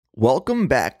Welcome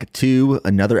back to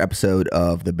another episode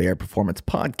of the Bear Performance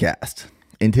Podcast.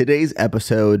 In today's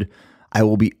episode, I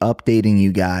will be updating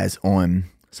you guys on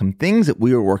some things that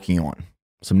we are working on,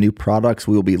 some new products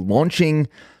we will be launching,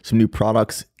 some new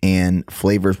products and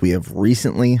flavors we have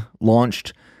recently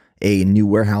launched, a new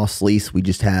warehouse lease we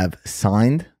just have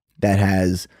signed that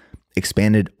has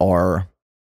expanded our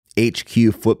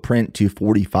HQ footprint to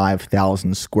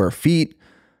 45,000 square feet.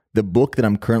 The book that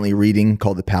I'm currently reading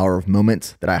called The Power of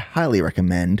Moments that I highly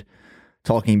recommend,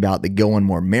 talking about the Go On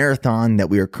More marathon that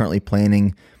we are currently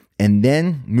planning, and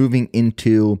then moving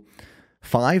into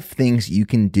 5 things you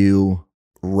can do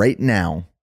right now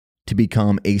to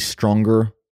become a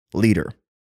stronger leader.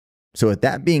 So with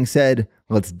that being said,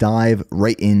 let's dive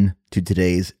right into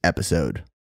today's episode.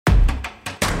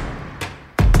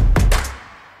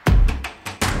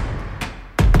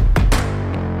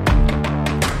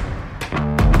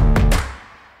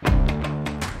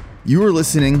 You are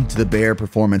listening to the Bear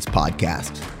Performance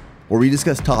Podcast, where we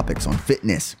discuss topics on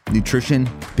fitness, nutrition,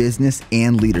 business,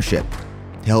 and leadership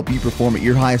to help you perform at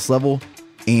your highest level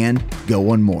and go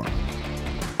on more.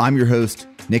 I'm your host,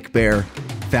 Nick Bear,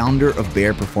 founder of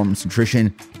Bear Performance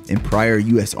Nutrition and prior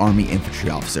U.S. Army infantry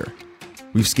officer.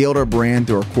 We've scaled our brand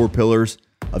through our core pillars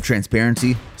of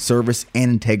transparency, service,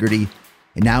 and integrity,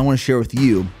 and now I want to share with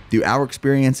you, through our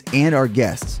experience and our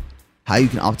guests, how you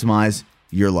can optimize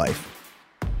your life.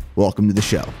 Welcome to the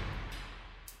show.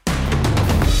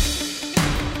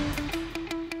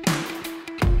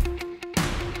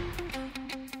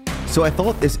 So I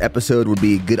thought this episode would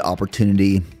be a good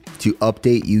opportunity to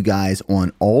update you guys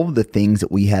on all of the things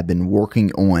that we have been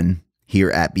working on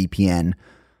here at BPN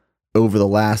over the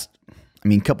last,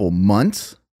 couple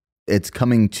months. It's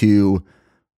coming to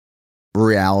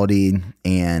reality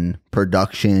and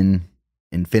production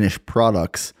and finished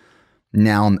products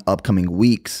now in the upcoming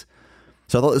weeks.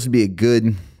 So I thought this would be a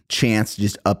good chance to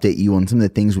just update you on some of the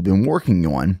things we've been working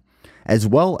on, as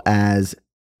well as,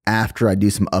 after I do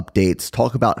some updates,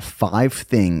 talk about 5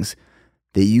 things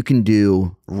that you can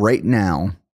do right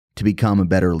now to become a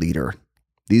better leader.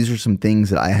 These are some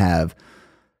things that I have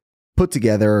put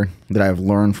together that I've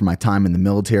learned from my time in the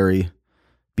military,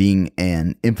 being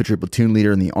an infantry platoon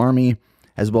leader in the Army,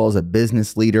 as well as a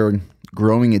business leader,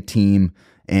 growing a team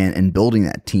and building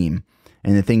that team.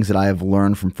 And the things that I have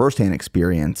learned from firsthand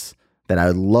experience that I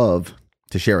would love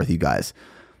to share with you guys.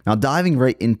 Now, diving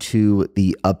right into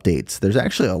the updates, there's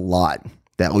actually a lot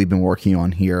that we've been working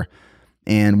on here.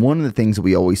 And one of the things that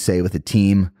we always say with the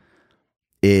team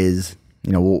is,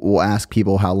 we'll ask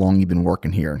people how long you've been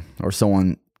working here, or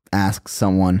someone asks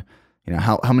someone,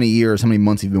 how many years, how many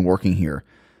months you've been working here.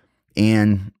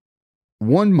 And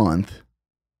 1 month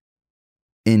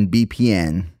in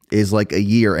BPN is like a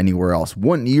year anywhere else.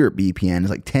 1 year at BPN is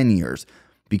like 10 years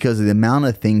because of the amount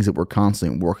of things that we're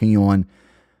constantly working on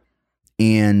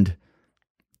and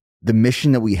the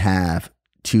mission that we have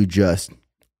to just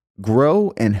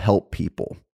grow and help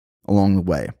people along the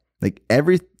way. Like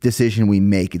every decision we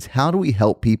make, it's how do we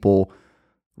help people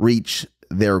reach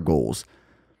their goals?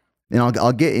 And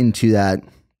I'll get into that,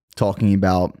 talking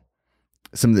about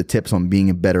some of the tips on being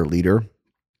a better leader.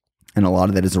 And a lot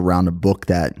of that is around a book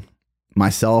that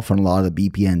myself and a lot of the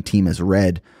BPN team has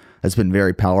read. That's been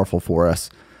very powerful for us.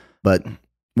 But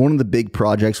one of the big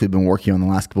projects we've been working on the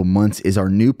last couple of months is our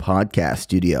new podcast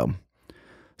studio.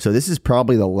 So this is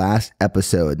probably the last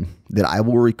episode that I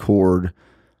will record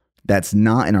that's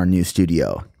not in our new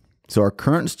studio. So our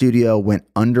current studio went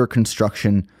under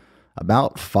construction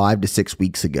about 5 to 6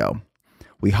 weeks ago.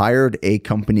 We hired a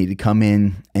company to come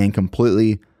in and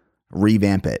completely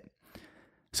revamp it.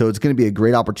 So it's going to be a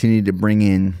great opportunity to bring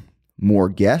in more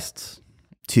guests,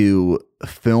 to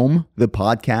film the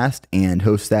podcast and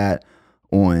host that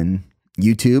on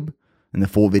YouTube and the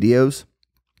full videos,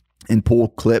 and pull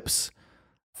clips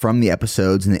from the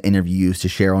episodes and the interviews to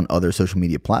share on other social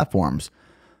media platforms.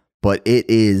 But it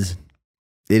is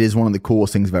one of the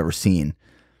coolest things I've ever seen.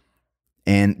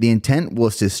 And the intent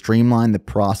was to streamline the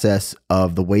process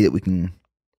of the way that we can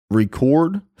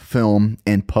record, film,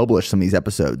 and publish some of these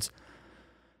episodes.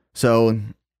 So,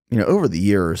 over the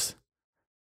years,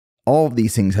 all of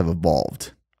these things have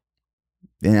evolved.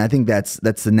 And I think that's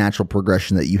the natural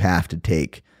progression that you have to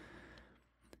take.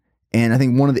 And I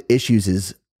think one of the issues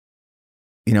is,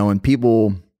 when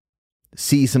people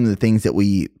see some of the things that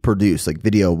we produce, like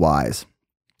video wise,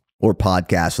 or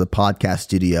podcasts, or the podcast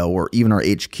studio, or even our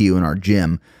HQ and our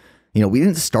gym, we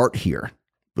didn't start here.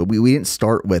 But we didn't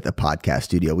start with a podcast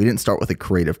studio. We didn't start with a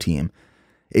creative team.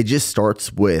 It just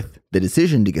starts with the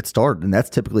decision to get started. And that's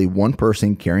typically one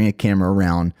person carrying a camera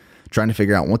around, trying to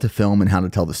figure out what to film and how to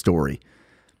tell the story.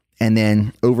 And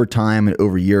then over time and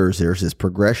over years, there's this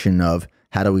progression of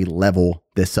how do we level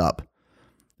this up?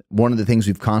 One of the things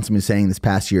we've constantly been saying this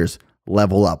past year is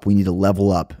level up. We need to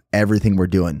level up everything we're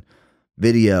doing.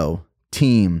 Video,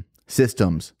 team,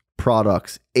 systems,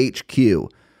 products, HQ.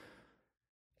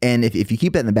 And if you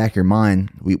keep that in the back of your mind,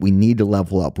 we need to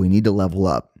level up. We need to level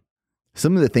up.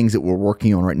 Some of the things that we're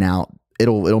working on right now,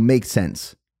 it'll make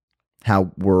sense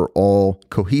how we're all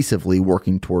cohesively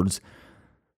working towards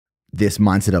this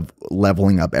mindset of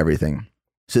leveling up everything.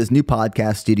 So this new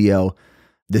podcast studio,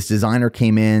 this designer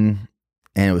came in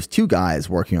and it was two guys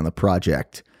working on the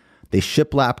project. They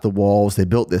shiplapped the walls. They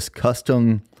built this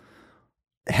custom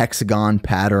hexagon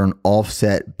pattern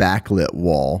offset backlit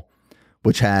wall,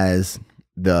 which has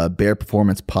the Bear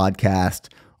Performance podcast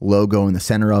logo in the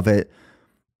center of it.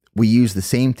 We used the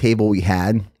same table we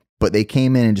had, but they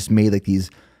came in and just made like these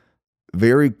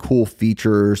very cool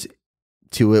features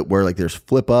to it where like there's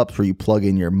flip ups where you plug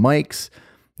in your mics.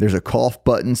 There's a cough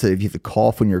button, so if you have to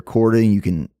cough when you're recording, you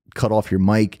can cut off your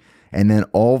mic. And then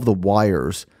all of the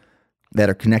wires that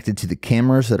are connected to the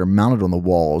cameras that are mounted on the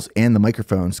walls and the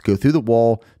microphones go through the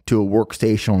wall to a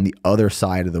workstation on the other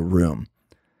side of the room.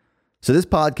 So this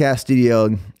podcast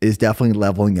studio is definitely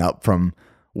leveling up from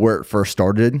where it first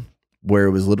started, where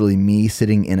it was literally me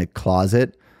sitting in a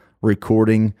closet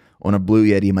recording on a Blue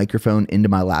Yeti microphone into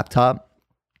my laptop.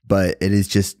 But it is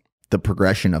just the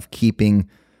progression of keeping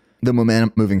the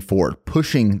momentum moving forward,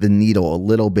 pushing the needle a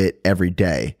little bit every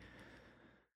day.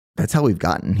 That's how we've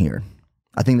gotten here.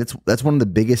 I think that's one of the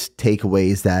biggest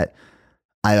takeaways that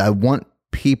I want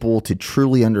people to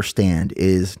truly understand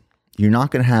is you're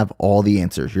not going to have all the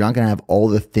answers. You're not going to have all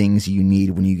the things you need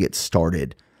when you get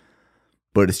started.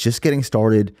 But it's just getting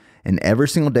started and every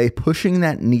single day pushing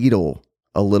that needle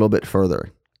a little bit further.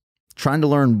 Trying to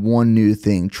learn one new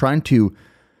thing, trying to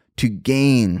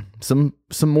gain some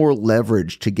more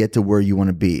leverage to get to where you want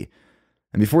to be.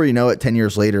 And before you know it, 10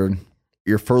 years later,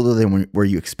 you're further than where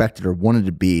you expected or wanted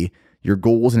to be. Your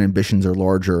goals and ambitions are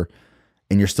larger,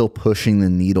 and you're still pushing the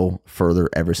needle further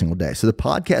every single day. So the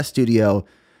podcast studio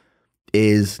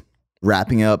is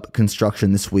wrapping up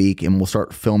construction this week, and we'll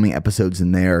start filming episodes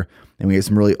in there. And we have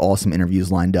some really awesome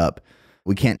interviews lined up.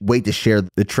 We can't wait to share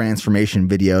the transformation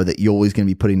video that Yoeli's going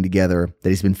to be putting together that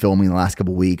he's been filming the last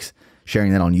couple of weeks,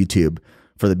 sharing that on YouTube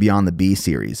for the Beyond the Bee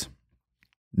series.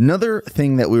 Another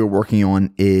thing that we were working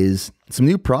on is some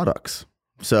new products.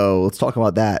 So let's talk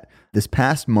about that. This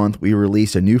past month, we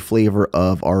released a new flavor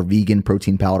of our vegan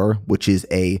protein powder, which is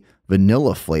a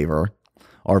vanilla flavor.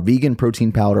 Our vegan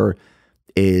protein powder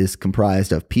is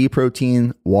comprised of pea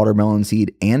protein, watermelon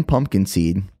seed, and pumpkin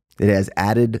seed. It has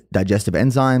added digestive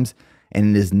enzymes,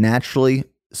 and it is naturally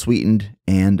sweetened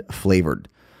and flavored.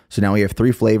 So now we have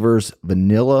 3 flavors: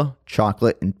 vanilla,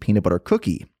 chocolate, and peanut butter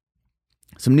cookie.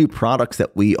 Some new products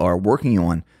that we are working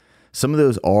on. Some of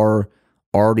those are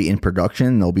already in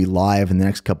production. They'll be live in the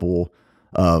next couple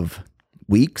of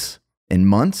weeks and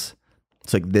months.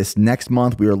 So like this next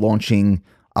month, we are launching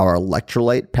our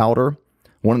electrolyte powder.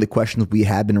 One of the questions we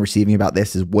have been receiving about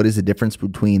this is what is the difference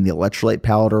between the electrolyte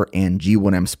powder and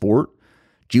G1M Sport?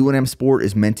 G1M Sport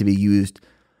is meant to be used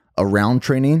around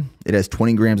training. It has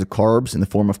 20 grams of carbs in the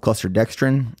form of clustered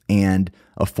dextrin and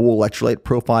a full electrolyte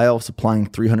profile supplying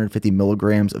 350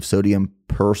 milligrams of sodium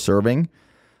per serving.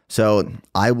 So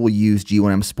I will use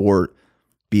G1M Sport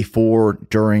before,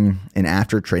 during, and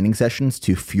after training sessions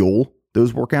to fuel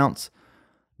those workouts.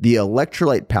 The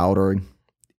electrolyte powder,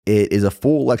 it is a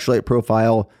full electrolyte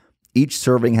profile. Each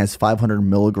serving has 500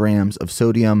 milligrams of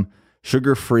sodium,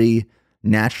 sugar-free,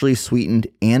 naturally sweetened,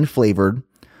 and flavored.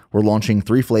 We're launching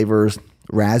 3 flavors: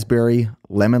 raspberry,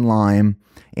 lemon lime,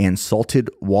 and salted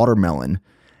watermelon.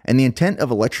 And the intent of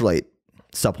electrolyte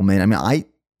supplement, I mean,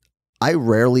 I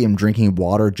rarely am drinking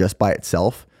water just by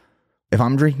itself. If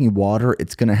I'm drinking water,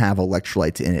 it's going to have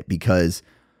electrolytes in it because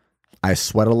I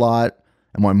sweat a lot.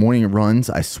 And my morning runs,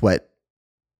 I sweat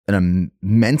an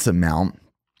immense amount.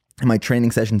 In my training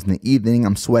sessions in the evening,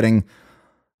 I'm sweating.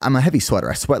 I'm a heavy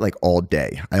sweater. I sweat like all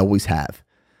day. I always have.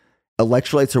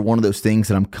 Electrolytes are one of those things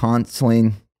that I'm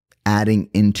constantly adding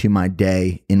into my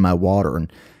day in my water.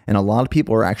 And a lot of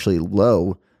people are actually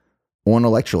low on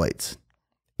electrolytes.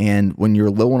 And when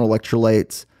you're low on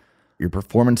electrolytes, your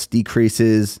performance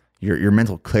decreases, your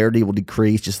mental clarity will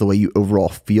decrease, just the way you overall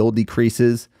feel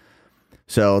decreases.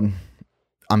 So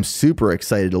I'm super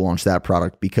excited to launch that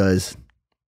product because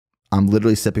I'm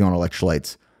literally sipping on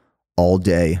electrolytes all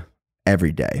day,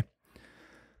 every day.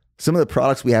 Some of the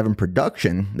products we have in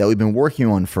production that we've been working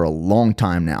on for a long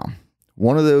time now.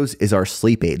 One of those is our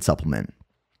sleep aid supplement,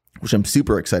 which I'm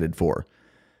super excited for.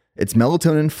 It's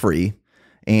melatonin free,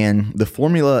 And the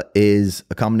formula is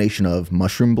a combination of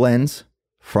mushroom blends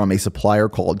from a supplier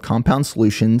called Compound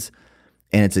Solutions,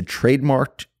 and it's a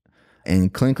trademarked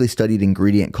and clinically studied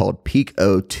ingredient called Peak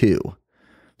O2.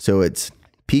 So it's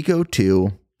Peak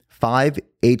O2,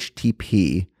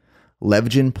 5-HTP,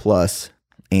 Levagen Plus,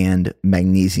 and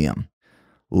magnesium.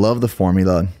 Love the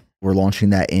formula. We're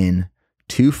launching that in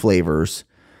 2 flavors,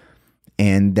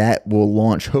 and that will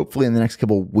launch hopefully in the next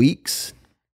couple of weeks,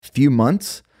 few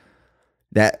months.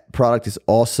 That product is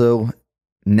also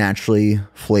naturally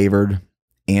flavored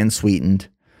and sweetened,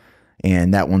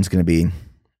 and that one's going to be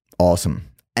awesome.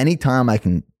 Anytime I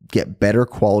can get better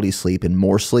quality sleep and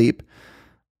more sleep,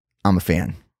 I'm a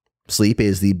fan. Sleep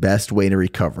is the best way to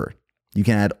recover. You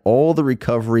can add all the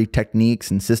recovery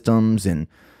techniques and systems and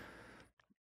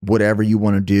whatever you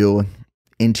want to do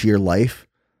into your life,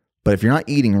 but if you're not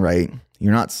eating right,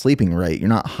 you're not sleeping right, you're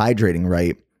not hydrating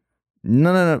right,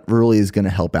 none of it really is going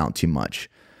to help out too much.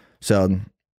 So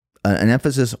an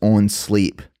emphasis on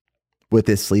sleep with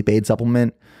this sleep aid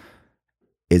supplement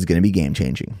is going to be game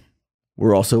changing.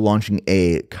 We're also launching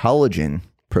a collagen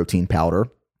protein powder,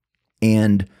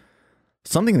 and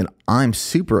something that I'm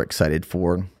super excited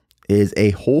for is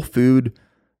a whole food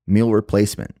meal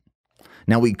replacement.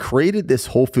 Now, we created this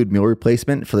whole food meal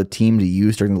replacement for the team to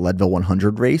use during the Leadville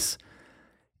 100 race,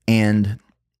 and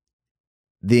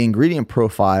the ingredient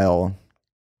profile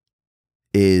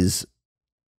is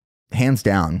hands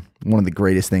down one of the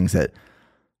greatest things that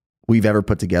we've ever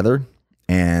put together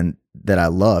and that I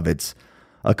love. It's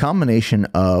a combination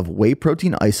of whey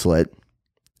protein isolate,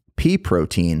 pea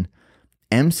protein,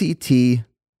 MCT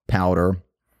powder,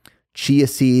 chia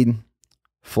seed,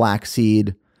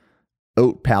 flaxseed,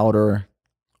 oat powder,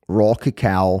 raw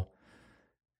cacao,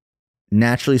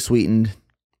 naturally sweetened,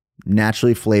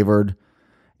 naturally flavored,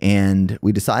 and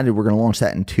we decided we're going to launch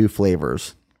that in 2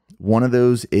 flavors. One of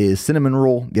those is cinnamon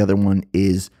roll. The other one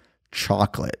is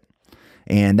chocolate.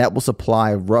 And that will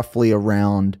supply roughly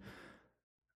around,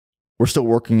 we're still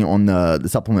working on the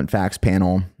supplement facts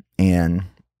panel and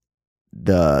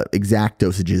the exact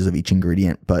dosages of each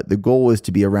ingredient, but the goal is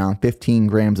to be around 15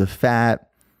 grams of fat,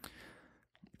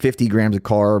 50 grams of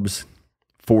carbs,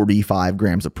 45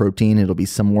 grams of protein. It'll be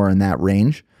somewhere in that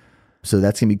range. So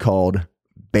that's going to be called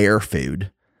Bear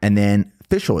Food. And then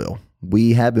fish oil.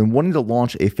 We have been wanting to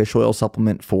launch a fish oil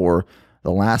supplement for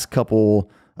the last couple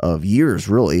of years,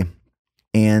 really.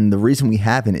 And the reason we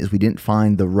haven't is we didn't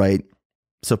find the right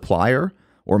supplier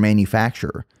or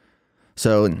manufacturer.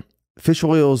 So fish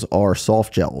oils are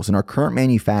soft gels, and our current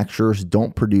manufacturers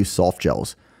don't produce soft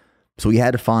gels. So we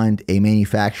had to find a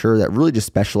manufacturer that really just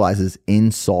specializes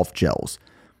in soft gels.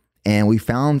 And we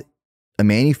found a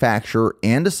manufacturer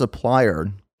and a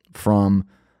supplier from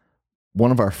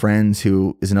one of our friends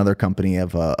who is another company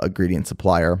of a ingredient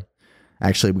supplier.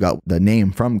 Actually, we got the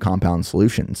name from Compound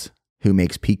Solutions, who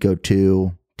makes Pico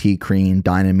 2, T-Cream,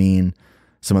 Dynamine,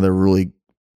 some other really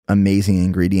amazing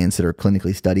ingredients that are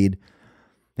clinically studied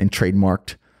and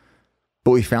trademarked.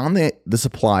 But we found the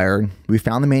supplier, we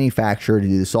found the manufacturer to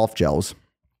do the soft gels,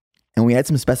 and we had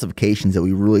some specifications that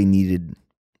we really needed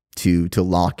to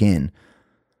lock in.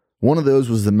 One of those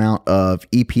was the amount of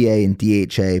EPA and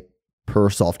DHA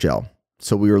per soft gel.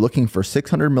 So we were looking for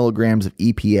 600 milligrams of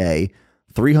EPA,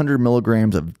 300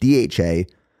 milligrams of DHA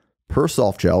per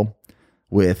soft gel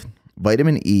with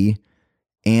vitamin E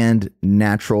and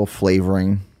natural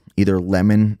flavoring, either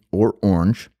lemon or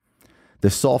orange. The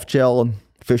soft gel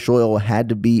fish oil had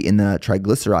to be in the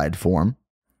triglyceride form.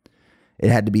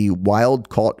 It had to be wild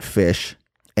caught fish,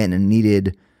 and it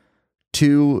needed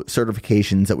 2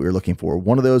 certifications that we were looking for.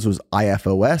 One of those was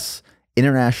IFOS,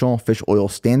 International Fish Oil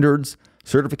Standards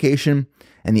certification,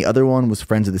 and the other one was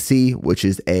Friends of the Sea, which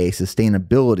is a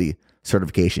sustainability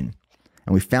certification.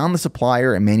 And we found the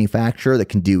supplier and manufacturer that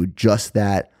can do just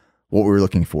that, what we were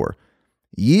looking for.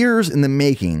 Years in the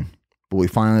making, but we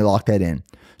finally locked that in.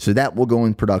 So that will go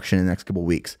in production in the next couple of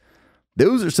weeks.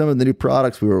 Those are some of the new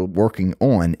products we were working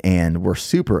on and we're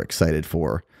super excited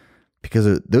for,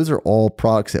 because those are all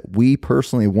products that we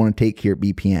personally want to take here at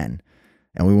BPN,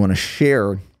 and we want to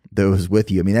share those with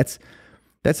you. I mean,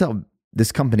 that's how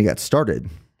this company got started.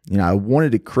 You know, I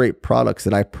wanted to create products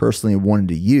that I personally wanted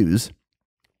to use.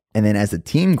 And then as the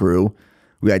team grew,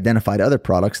 we identified other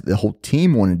products that the whole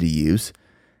team wanted to use.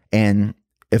 And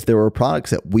if there were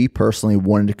products that we personally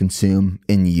wanted to consume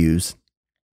and use,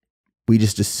 we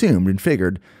just assumed and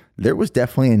figured there was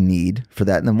definitely a need for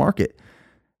that in the market.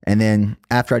 And then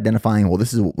after identifying, well,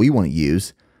 this is what we want to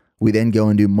use, we then go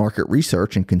and do market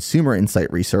research and consumer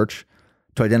insight research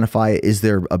to identify, is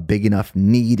there a big enough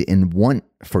need and want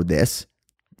for this?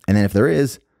 And then if there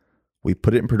is, we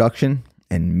put it in production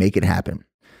and make it happen.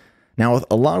 Now, with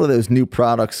a lot of those new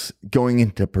products going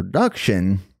into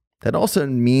production, that also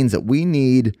means that we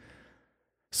need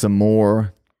some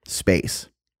more space.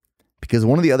 Because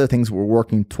one of the other things we're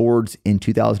working towards in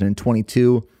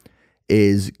 2022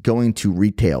 is going to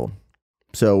retail.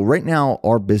 So right now,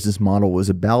 our business model is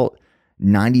about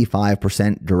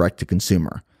 95% direct to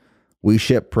consumer. We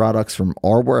ship products from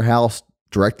our warehouse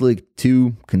directly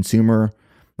to consumer,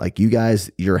 like you guys,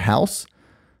 your house,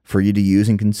 for you to use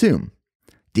and consume,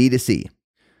 D2C.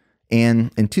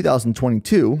 And in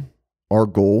 2022, our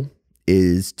goal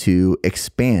is to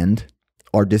expand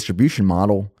our distribution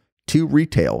model to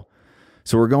retail.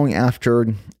 So we're going after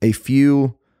a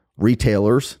few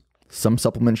retailers, some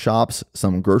supplement shops,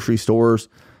 some grocery stores.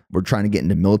 We're trying to get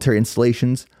into military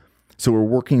installations. So we're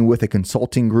working with a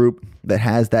consulting group that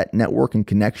has that network and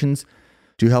connections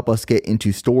to help us get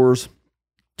into stores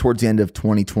towards the end of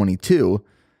 2022.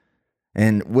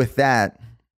 And with that,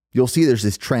 you'll see there's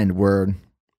this trend where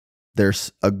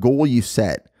there's a goal you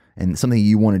set and something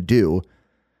you want to do.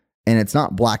 And it's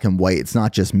not black and white. It's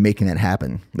not just making that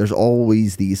happen. There's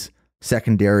always these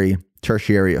secondary,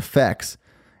 tertiary effects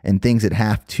and things that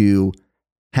have to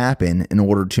happen in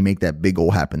order to make that big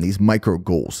goal happen, these micro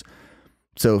goals.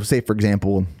 So say, for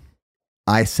example,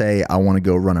 I say I want to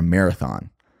go run a marathon.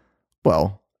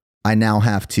 Well, I now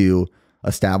have to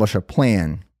establish a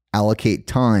plan, allocate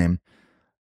time,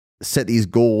 set these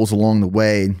goals along the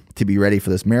way to be ready for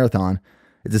this marathon.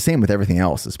 It's the same with everything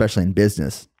else, especially in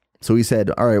business. So we said,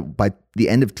 all right, by the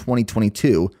end of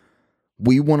 2022,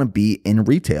 we want to be in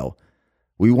retail.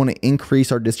 We want to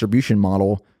increase our distribution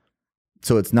model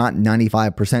so it's not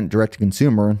 95% direct to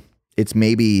consumer. It's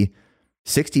maybe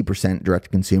 60% direct to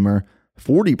consumer,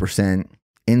 40%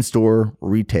 in-store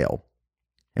retail.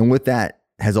 And with that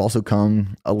has also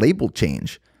come a label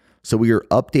change. So we are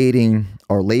updating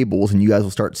our labels, and you guys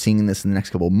will start seeing this in the next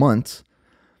couple of months.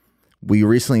 We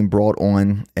recently brought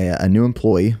on a new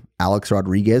employee, Alex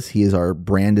Rodriguez. He is our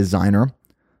brand designer,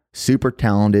 super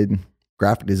talented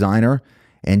graphic designer,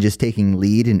 and just taking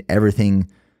lead in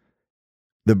everything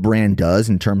the brand does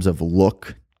in terms of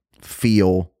look,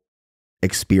 feel,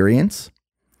 experience.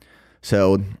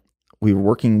 So we were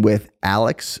working with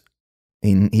Alex,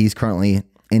 and he's currently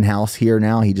in-house here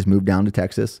now. He just moved down to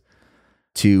Texas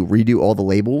to redo all the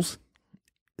labels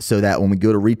so that when we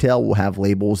go to retail, we'll have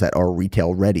labels that are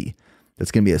retail ready.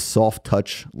 That's going to be a soft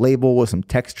touch label with some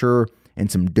texture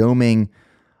and some doming,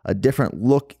 a different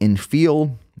look and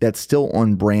feel that's still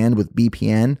on brand with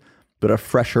BPN, but a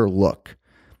fresher look.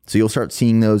 So you'll start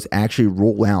seeing those actually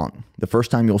roll out. The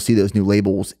first time you'll see those new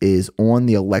labels is on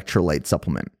the electrolyte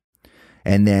supplement.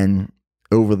 And then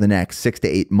over the next 6 to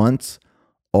 8 months,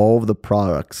 all of the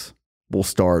products will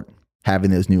start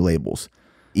having those new labels.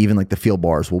 Even like the field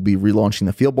bars. We'll be relaunching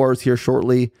the field bars here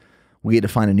shortly. We had to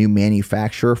find a new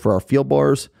manufacturer for our field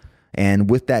bars. And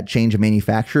with that change of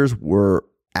manufacturers, we're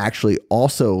actually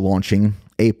also launching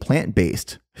a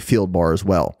plant-based field bar as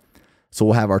well. So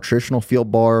we'll have our traditional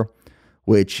field bar,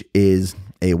 which is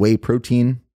a whey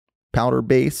protein powder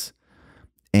base.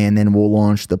 And then we'll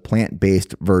launch the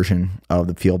plant-based version of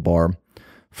the field bar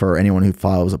for anyone who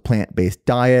follows a plant-based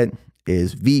diet,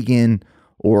 is vegan,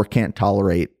 or can't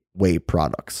tolerate whey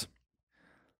products.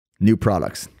 New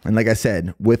products. And like I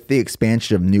said, with the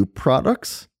expansion of new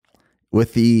products,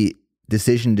 with the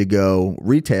decision to go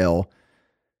retail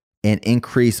and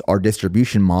increase our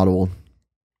distribution model,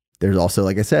 there's also,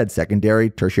 like I said, secondary,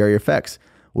 tertiary effects.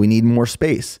 We need more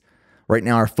space. Right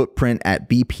now, our footprint at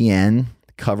BPN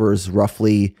covers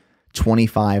roughly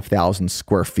 25,000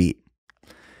 square feet.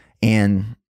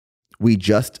 And we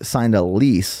just signed a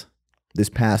lease this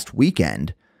past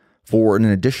weekend for an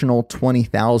additional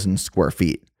 20,000 square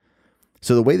feet.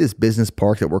 So the way this business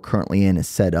park that we're currently in is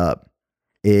set up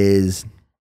is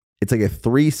it's like a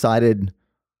 3-sided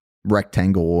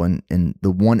rectangle, and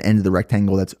the one end of the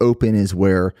rectangle that's open is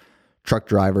where truck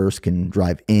drivers can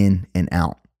drive in and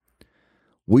out.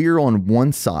 We're on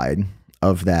one side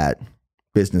of that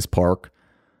business park.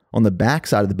 On the back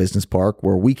side of the business park,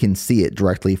 where we can see it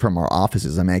directly from our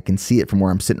offices, I mean, I can see it from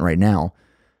where I'm sitting right now.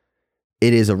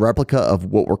 It is a replica of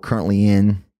what we're currently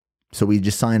in. So we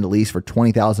just signed a lease for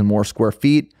 20,000 more square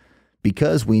feet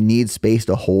because we need space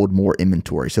to hold more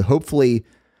inventory. So hopefully,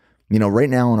 right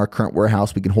now in our current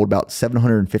warehouse, we can hold about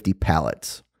 750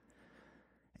 pallets.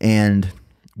 And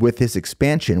with this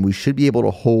expansion, we should be able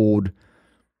to hold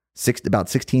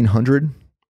about 1,600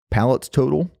 pallets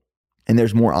total. And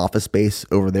there's more office space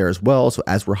over there as well. So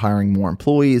as we're hiring more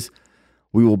employees,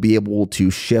 we will be able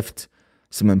to shift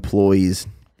some employees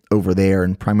over there,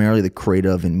 and primarily the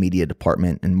creative and media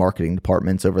department and marketing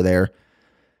departments over there.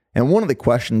 And one of the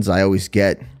questions I always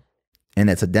get, and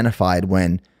it's identified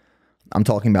when I'm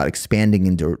talking about expanding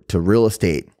into real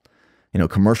estate,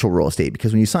 commercial real estate,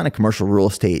 because when you sign a commercial real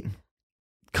estate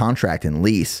contract and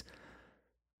lease,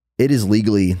 it is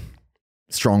legally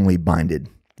strongly binded.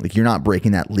 Like, you're not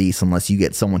breaking that lease unless you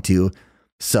get someone to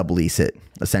sublease it,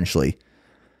 essentially.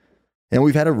 And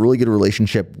we've had a really good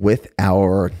relationship with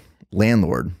our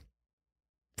landlord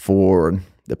for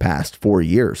the past 4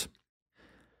 years.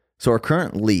 So our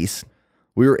current lease,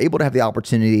 we were able to have the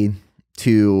opportunity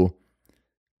to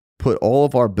put all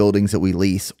of our buildings that we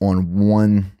lease on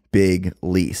one big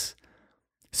lease,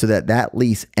 so that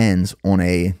lease ends on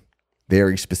a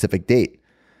very specific date.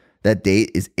 That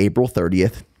date is April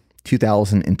 30th,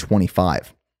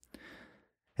 2025.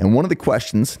 And one of the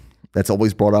questions that's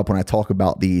always brought up when I talk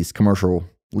about these commercial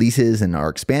leases and our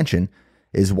expansion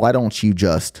is, why don't you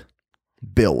just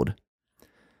build?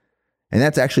 And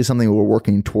that's actually something we're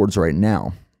working towards right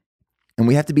now. And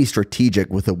we have to be strategic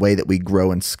with the way that we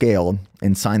grow and scale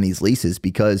and sign these leases,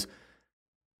 because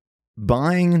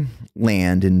buying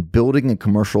land and building a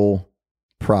commercial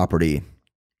property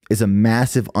is a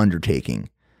massive undertaking.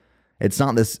 It's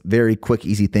not this very quick,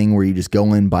 easy thing where you just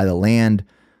go in, buy the land,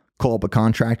 call up a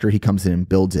contractor, he comes in and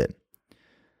builds it.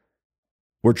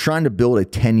 We're trying to build a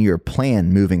 10-year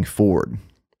plan moving forward.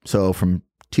 So from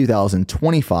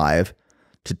 2025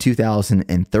 to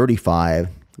 2035,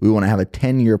 we want to have a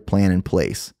 10-year plan in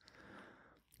place.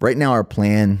 Right now, our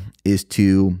plan is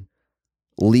to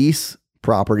lease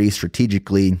property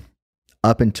strategically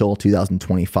up until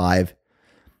 2025.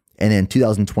 And then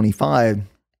 2025,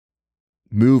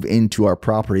 move into our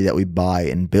property that we buy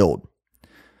and build.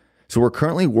 So we're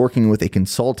currently working with a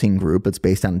consulting group that's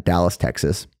based out in Dallas,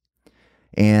 Texas.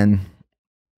 And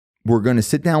we're going to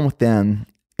sit down with them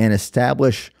and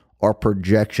establish our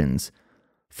projections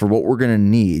for what we're going to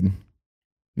need.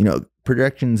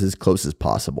 Projections as close as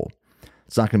possible.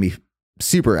 It's not going to be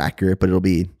super accurate, but it'll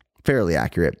be fairly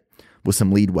accurate with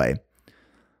some leadway.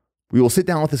 We will sit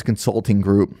down with this consulting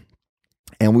group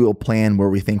and we will plan where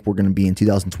we think we're going to be in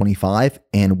 2025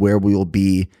 and where we will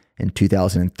be in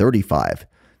 2035.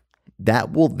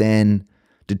 That will then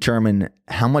determine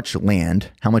how much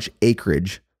land, how much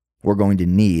acreage we're going to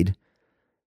need,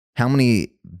 how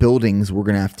many buildings we're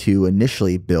going to have to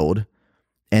initially build,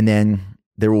 and then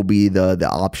there will be the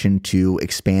option to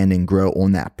expand and grow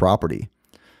on that property.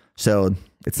 So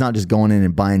it's not just going in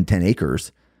and buying 10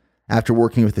 acres. After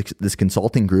working with this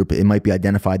consulting group, it might be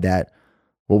identified that,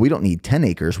 well, we don't need 10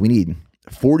 acres. We need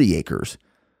 40 acres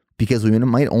because we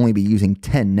might only be using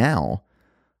 10 now,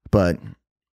 but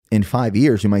in 5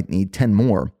 years, we might need 10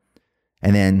 more.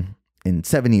 And then in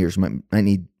 7 years, we might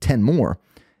need 10 more.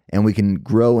 And we can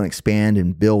grow and expand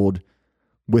and build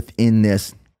within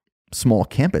this small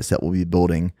campus that we'll be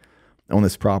building on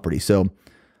this property. So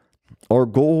our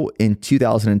goal in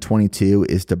 2022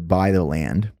 is to buy the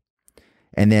land.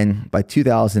 And then by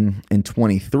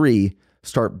 2023,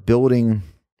 start building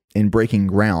and breaking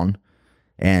ground.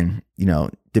 And,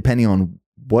 depending on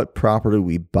what property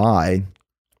we buy,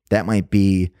 that might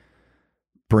be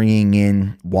bringing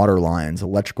in water lines,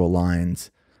 electrical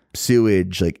lines,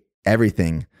 sewage, like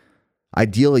everything.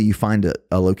 Ideally, you find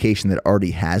a location that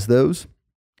already has those.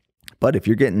 But if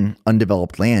you're getting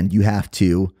undeveloped land, you have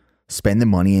to spend the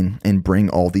money and bring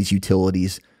all these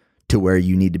utilities to where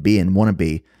you need to be and want to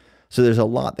be. So there's a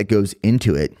lot that goes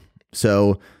into it.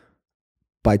 So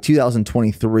by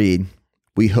 2023,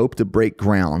 we hope to break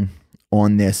ground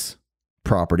on this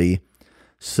property.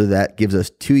 So that gives us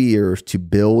 2 years to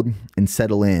build and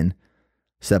settle in,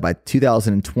 so that by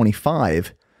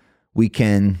 2025, we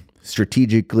can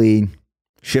strategically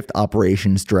shift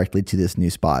operations directly to this new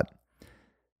spot.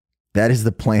 That is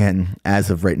the plan as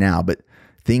of right now, but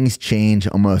things change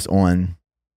almost on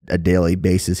a daily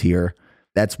basis here.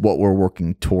 That's what we're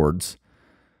working towards.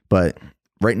 But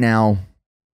right now,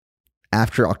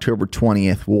 after October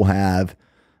 20th, we'll have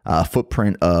a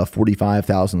footprint of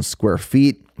 45,000 square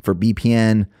feet for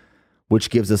BPN, which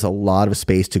gives us a lot of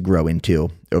space to grow into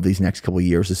over these next couple of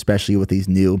years, especially with these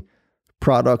new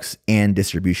products and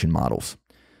distribution models.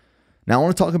 Now, I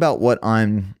want to talk about what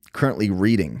I'm currently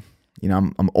reading.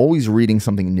 I'm always reading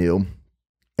something new.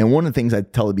 And one of the things I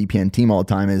tell the BPN team all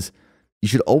the time is you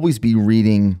should always be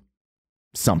reading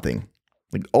something.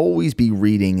 Like, always be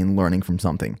reading and learning from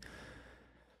something.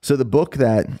 So the book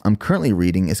that I'm currently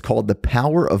reading is called The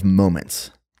Power of Moments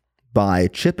by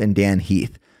Chip and Dan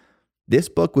Heath. This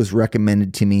book was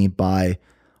recommended to me by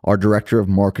our director of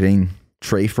marketing,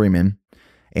 Trey Freeman.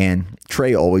 And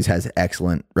Trey always has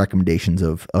excellent recommendations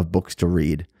of books to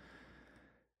read.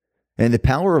 And The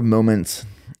Power of Moments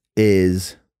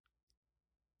it's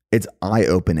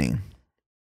eye-opening.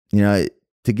 To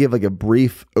give like a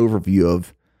brief overview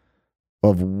of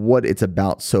of what it's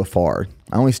about so far.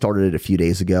 I only started it a few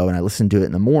days ago, and I listened to it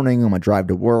in the morning on my drive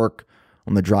to work,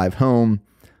 on the drive home,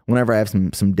 whenever I have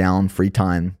some down free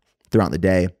time throughout the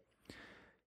day.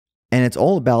 And it's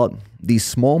all about these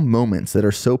small moments that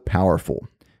are so powerful.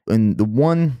 And the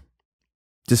one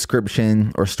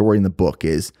description or story in the book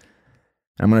is,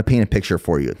 I'm going to paint a picture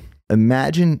for you.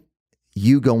 Imagine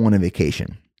you go on a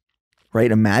vacation,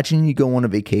 right? Imagine you go on a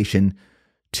vacation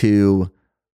to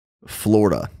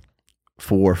Florida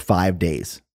for 5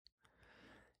 days.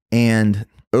 And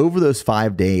over those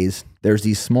 5 days, there's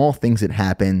these small things that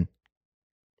happen,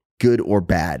 good or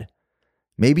bad.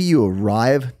 Maybe you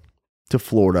arrive to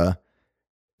Florida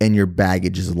and your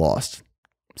baggage is lost.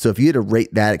 So if you had to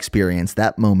rate that experience,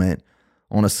 that moment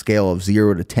on a scale of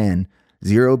 0 to 10,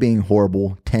 0 being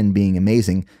horrible, 10 being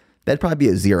amazing, that'd probably be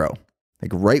a 0.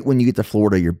 Like right when you get to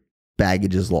Florida, your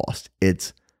baggage is lost.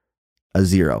 It's a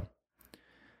 0.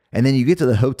 And then you get to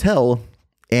the hotel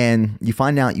and you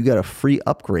find out you got a free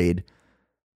upgrade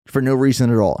for no reason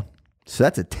at all. So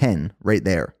that's a 10 right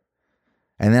there.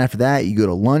 And then after that, you go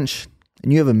to lunch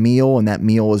and you have a meal, and that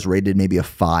meal is rated maybe a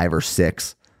 5 or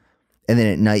 6. And then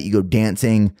at night you go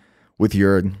dancing with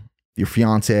your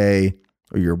fiance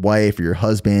or your wife or your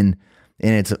husband,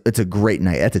 and it's a great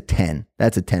night. That's a 10.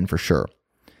 That's a 10 for sure.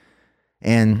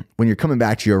 And when you're coming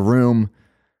back to your room,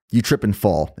 you trip and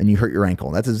fall and you hurt your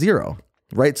ankle. That's a 0,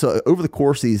 right? So over the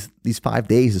course of these 5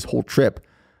 days, this whole trip,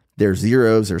 there's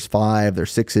 0s, there's 5,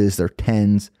 there's 6s, there's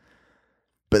 10s.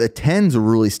 But the 10s will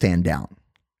really stand down,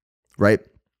 right?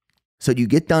 So you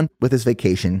get done with this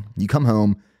vacation, you come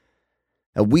home.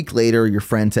 A week later, your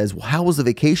friend says, well, how was the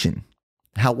vacation?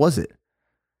 How was it?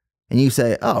 And you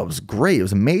say, oh, it was great. It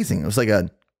was amazing. It was like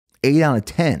a 8 out of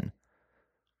 10.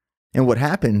 And what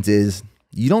happens is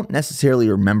you don't necessarily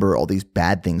remember all these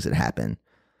bad things that happen,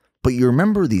 but you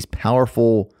remember these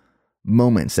powerful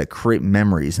moments that create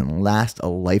memories and last a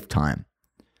lifetime.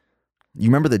 You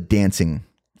remember the dancing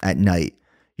at night.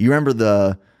 You remember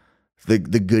the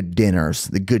good dinners,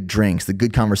 the good drinks, the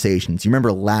good conversations. You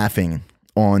remember laughing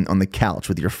on the couch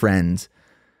with your friends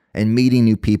and meeting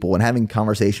new people and having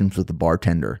conversations with the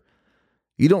bartender.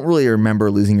 You don't really remember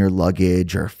losing your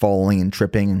luggage or falling and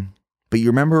tripping, but you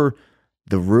remember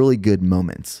the really good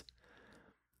moments.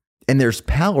 And there's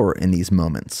power in these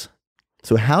moments.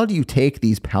 So how do you take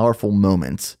these powerful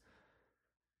moments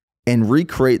and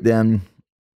recreate them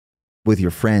with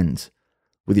your friends,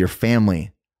 with your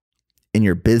family, in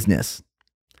your business?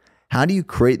 How do you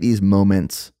create these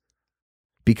moments?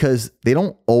 Because they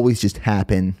don't always just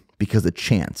happen because of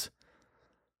chance.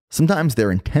 Sometimes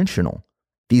they're intentional.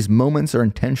 These moments are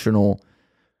intentional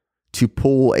to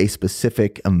pull a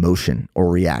specific emotion or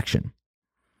reaction.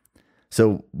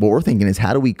 So what we're thinking is,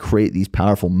 how do we create these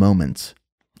powerful moments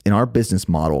in our business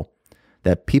model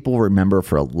that people remember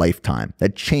for a lifetime,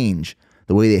 that change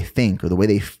the way they think or the way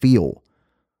they feel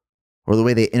or the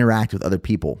way they interact with other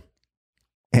people?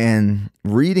 And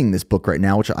reading this book right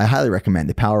now, which I highly recommend,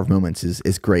 The Power of Moments,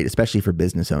 is great, especially for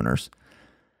business owners.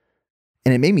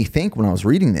 And it made me think when I was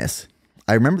reading this,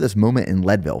 I remember this moment in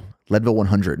Leadville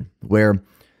 100, where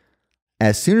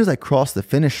as soon as I crossed the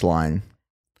finish line,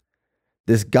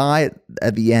 this guy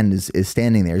at the end is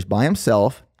standing there. He's by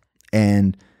himself,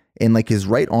 and in like his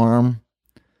right arm,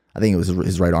 I think it was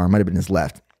his right arm, might have been his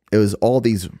left, it was all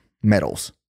these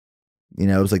medals. You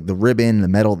know, it was like the ribbon, the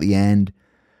medal at the end.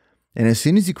 And as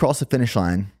soon as you cross the finish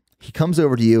line, he comes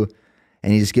over to you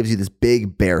and he just gives you this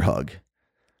big bear hug.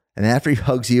 And then after he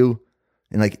hugs you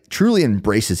and like truly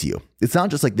embraces you, it's not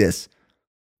just like this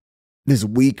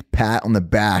weak pat on the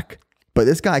back, but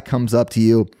this guy comes up to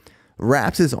you,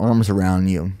 wraps his arms around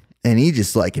you, and he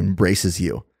just like embraces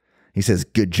you. He says,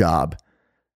 good job.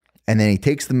 And then he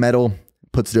takes the medal,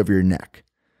 puts it over your neck.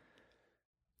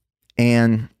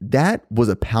 And that was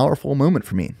a powerful moment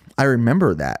for me. I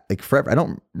remember that like forever. I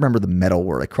don't remember the medal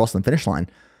where I crossed the finish line.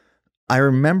 I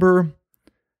remember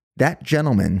that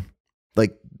gentleman,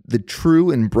 like the true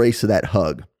embrace of that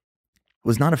hug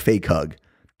was not a fake hug.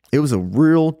 It was a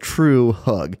real, true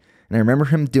hug. And I remember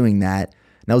him doing that.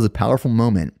 And that was a powerful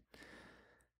moment.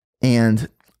 And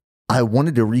I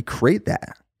wanted to recreate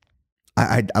that.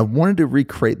 I wanted to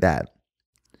recreate that.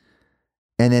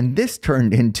 And then this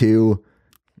turned into,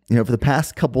 for the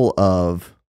past couple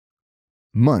of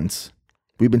months,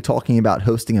 we've been talking about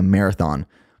hosting a marathon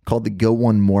called the Go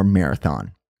One More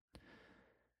Marathon.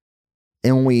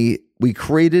 And we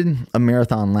created a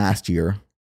marathon last year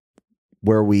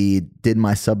where we did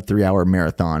my sub 3 hour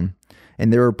marathon.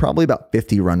 And there were probably about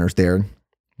 50 runners there.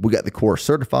 We got the course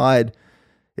certified.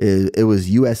 It was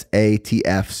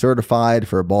USATF certified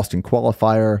for a Boston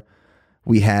qualifier.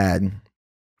 We had,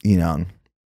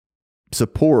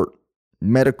 support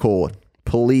medical,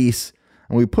 police,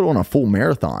 and we put on a full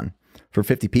marathon for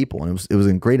 50 people. And it was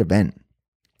a great event.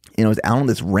 And it was out on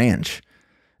this ranch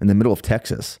in the middle of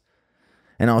Texas.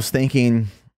 And I was thinking,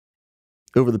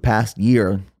 over the past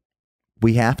year,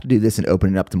 we have to do this and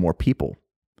open it up to more people.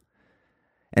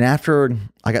 And after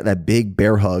I got that big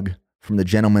bear hug from the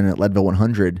gentleman at Leadville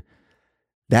 100,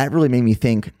 that really made me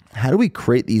think, how do we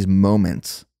create these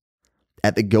moments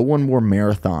at the Go One More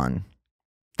Marathon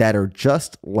that are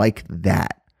just like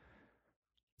that?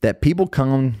 That people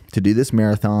come to do this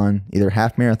marathon, either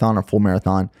half marathon or full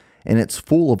marathon, and it's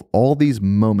full of all these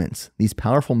moments, these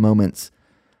powerful moments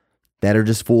that are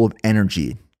just full of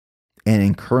energy and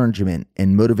encouragement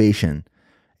and motivation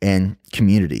and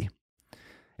community.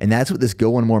 And that's what this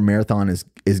Go One More Marathon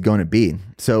is going to be.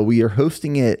 So we are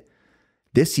hosting it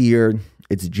this year.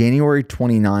 It's January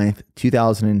 29th,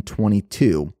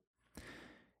 2022.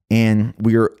 And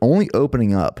we are only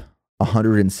opening up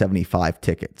 175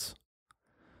 tickets.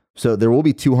 So there will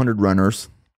be 200 runners,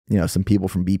 some people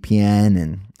from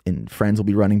BPN and friends will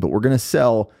be running, but we're going to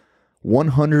sell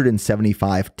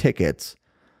 175 tickets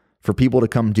for people to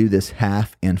come do this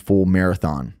half and full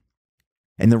marathon.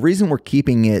 And the reason we're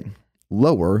keeping it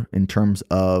lower in terms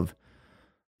of,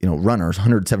 runners,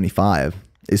 175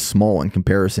 is small in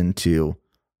comparison to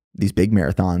these big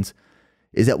marathons,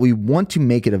 is that we want to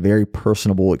make it a very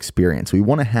personable experience. We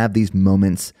want to have these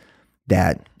moments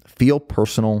that feel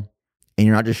personal, and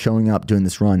you're not just showing up, doing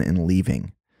this run and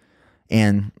leaving.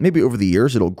 And maybe over the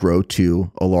years, it'll grow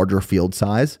to a larger field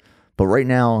size. But right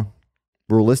now,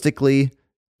 realistically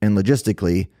and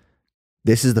logistically,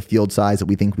 this is the field size that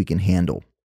we think we can handle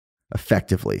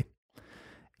effectively.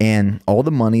 And all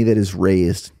the money that is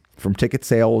raised from ticket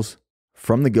sales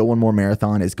from the Go One More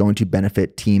Marathon is going to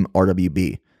benefit Team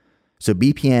RWB. So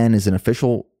BPN is an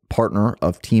official partner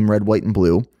of Team Red, White, and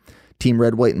Blue. Team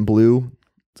Red, White, and Blue's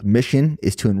mission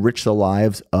is to enrich the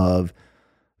lives of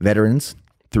veterans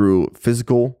through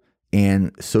physical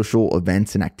and social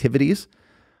events and activities.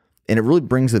 And it really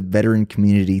brings the veteran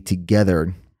community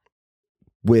together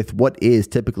with what is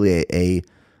typically a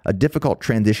difficult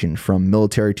transition from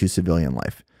military to civilian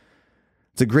life.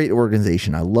 It's a great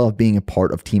organization. I love being a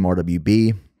part of Team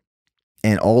RWB,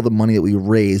 and all the money that we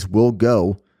raise will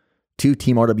go to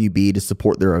Team RWB to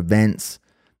support their events,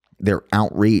 their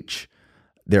outreach,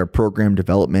 their program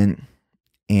development,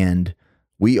 and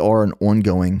we are an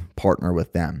ongoing partner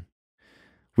with them.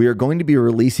 We are going to be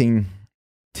releasing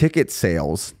ticket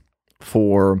sales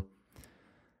for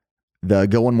the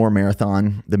Go One More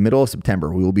Marathon the middle of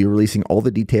September. We will be releasing all the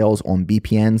details on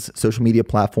BPN's social media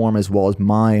platform as well as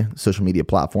my social media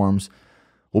platforms.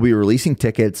 We'll be releasing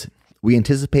tickets. We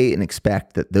anticipate and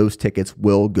expect that those tickets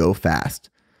will go fast.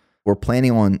 We're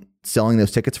planning on selling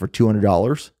those tickets for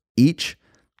 $200 each.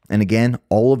 And again,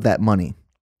 all of that money,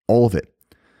 all of it,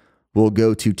 will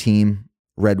go to Team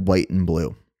Red, White, and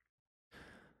Blue.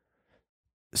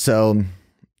 So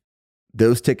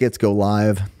those tickets go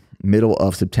live middle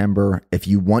of September. If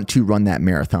you want to run that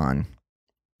marathon,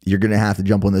 you're going to have to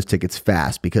jump on those tickets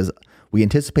fast because we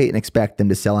anticipate and expect them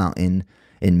to sell out in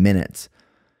minutes.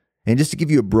 And just to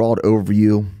give you a broad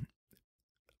overview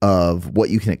of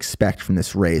what you can expect from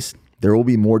this race, there will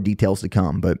be more details to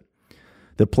come, but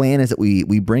the plan is that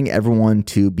we bring everyone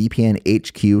to BPN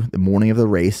HQ the morning of the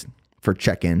race for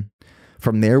check-in.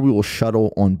 From there, we will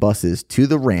shuttle on buses to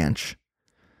the ranch,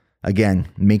 again,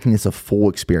 making this a full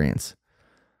experience.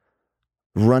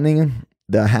 Running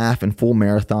the half and full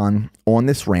marathon on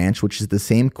this ranch, which is the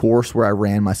same course where I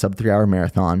ran my sub 3 hour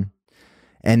marathon.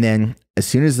 And then as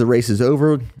soon as the race is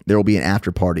over, there will be an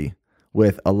after party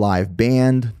with a live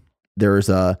band. There's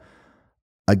a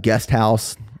guest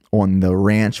house on the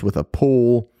ranch with a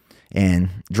pool and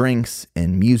drinks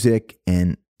and music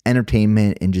and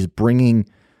entertainment and just bringing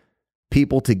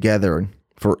people together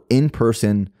for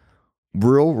in-person,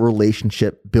 real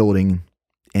relationship building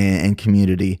and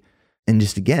community. And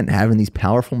just, again, having these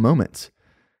powerful moments.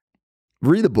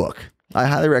 Read the book. I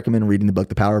highly recommend reading the book,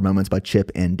 The Power of Moments by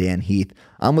Chip and Dan Heath.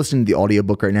 I'm listening to the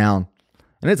audiobook right now,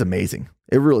 and it's amazing.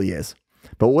 It really is.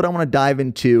 But what I want to dive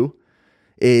into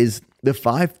is the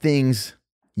 5 things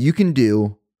you can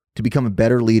do to become a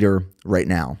better leader right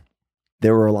now.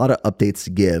 There were a lot of updates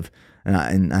to give,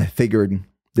 and I figured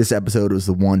this episode was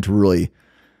the one to really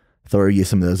throw you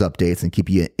some of those updates and keep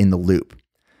you in the loop.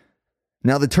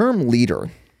 Now, the term leader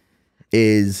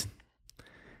it's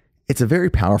a very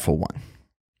powerful one.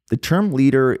 The term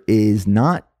leader is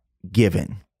not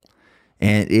given,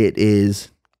 and it is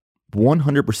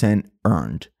 100%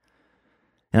 earned.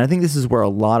 And I think this is where a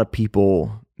lot of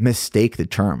people mistake the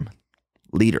term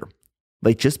leader.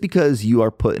 Like, just because you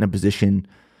are put in a position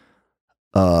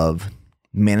of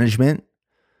management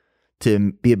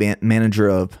to be a manager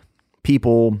of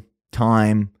people,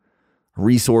 time,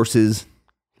 resources.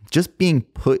 Just being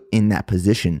put in that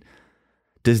position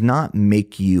does not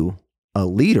make you a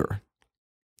leader.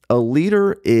 A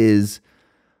leader it's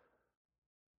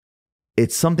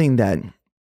something that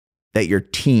your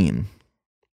team,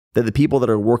 that the people that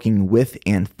are working with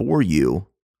and for you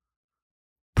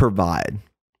provide.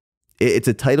 It's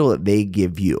a title that they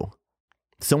give you.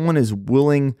 Someone is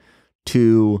willing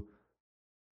to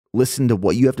listen to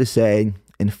what you have to say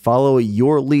and follow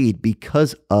your lead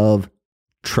because of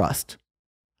trust.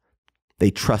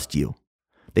 They trust you.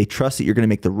 They trust that you're going to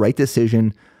make the right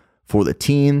decision for the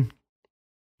team,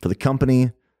 for the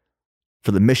company,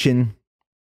 for the mission,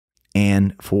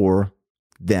 and for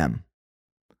them.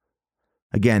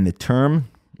 Again, the term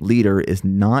leader is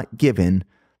not given,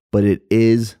 but it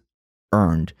is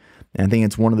earned. And I think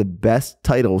it's one of the best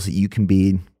titles that you can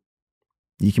be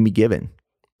given.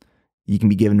 You can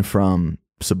be given from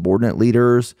subordinate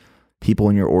leaders, people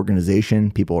in your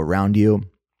organization, people around you.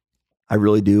 I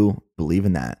really do believe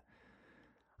in that.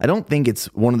 I don't think it's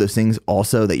one of those things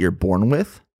also that you're born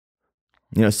with.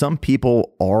 You know, some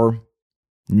people are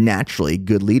naturally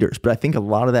good leaders, but I think a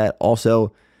lot of that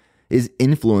also is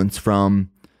influenced from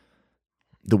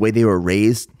the way they were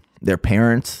raised, their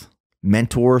parents,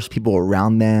 mentors, people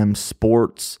around them,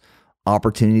 sports,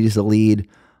 opportunities to lead.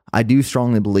 I do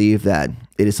strongly believe that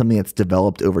it is something that's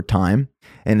developed over time,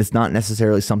 and it's not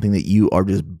necessarily something that you are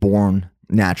just born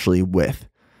naturally with.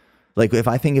 Like if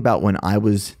I think about when I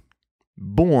was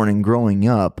born and growing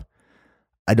up,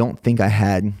 I don't think I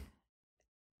had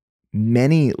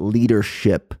many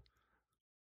leadership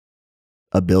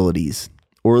abilities,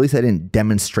 or at least I didn't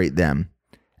demonstrate them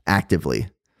actively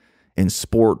in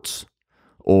sports,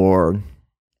 or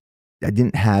I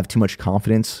didn't have too much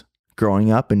confidence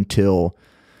growing up until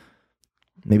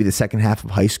maybe the second half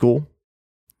of high school.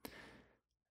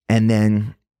 And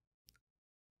then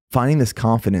finding this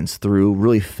confidence through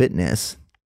really fitness,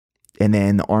 and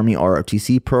then the Army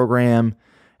ROTC program,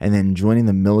 and then joining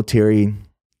the military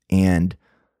and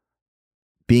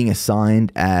being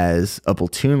assigned as a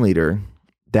platoon leader.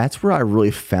 That's where I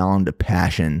really found a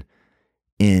passion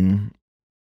in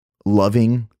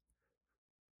loving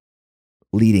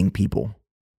leading people.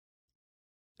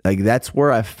 Like that's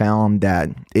where I found that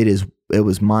it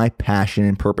was my passion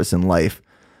and purpose in life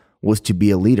was to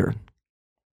be a leader.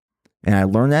 And I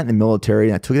learned that in the military,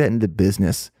 and I took that into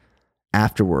business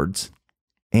afterwards.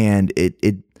 And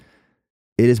it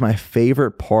is my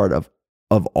favorite part of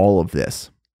all of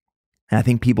this. And I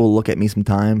think people look at me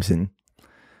sometimes and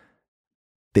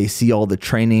they see all the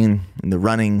training and the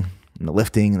running and the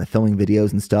lifting and the filming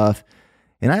videos and stuff.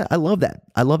 And I love that.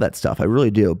 I love that stuff. I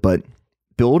really do. But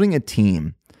building a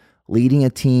team, leading a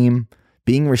team,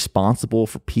 being responsible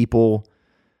for people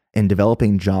and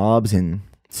developing jobs and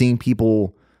seeing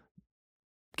people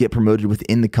get promoted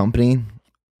within the company,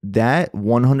 that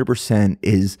 100%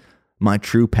 is my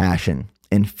true passion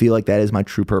and feel like that is my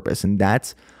true purpose. And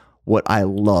that's what I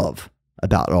love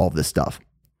about all of this stuff.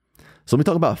 So let me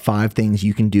talk about 5 things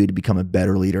you can do to become a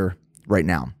better leader right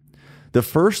now. The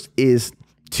first is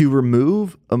to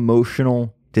remove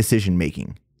emotional decision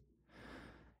making.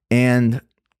 And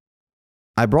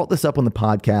I brought this up on the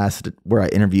podcast where I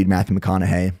interviewed Matthew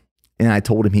McConaughey, and I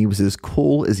told him he was as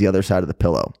cool as the other side of the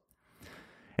pillow.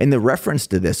 And the reference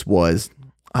to this was,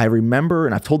 I remember,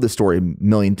 and I've told this story a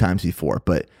million times before,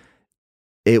 but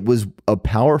it was a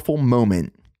powerful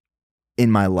moment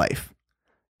in my life.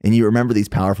 And you remember these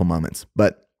powerful moments.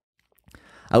 But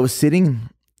I was sitting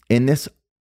in this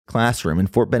classroom in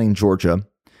Fort Benning, Georgia,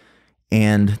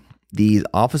 and these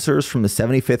officers from the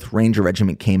 75th Ranger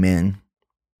Regiment came in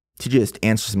to just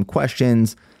answer some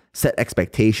questions, set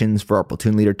expectations for our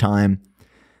platoon leader time.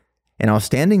 And I was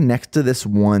standing next to this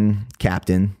one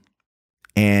captain,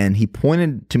 and he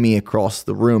pointed to me across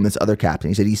the room, this other captain.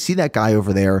 He said, "You see that guy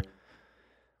over there?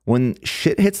 When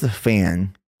shit hits the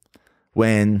fan,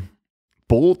 when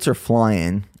bullets are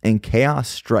flying and chaos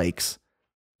strikes,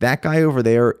 that guy over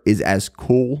there is as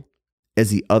cool as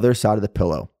the other side of the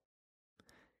pillow.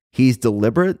 He's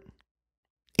deliberate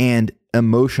and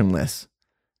emotionless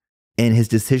in his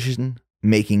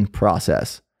decision-making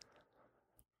process."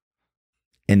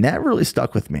 And that really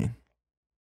stuck with me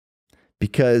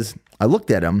because I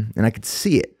looked at him and I could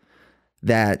see it,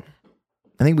 that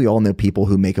I think we all know people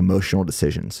who make emotional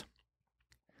decisions.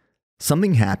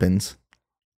 Something happens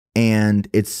and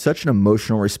it's such an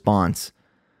emotional response.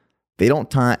 They don't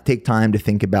take time to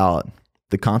think about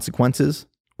the consequences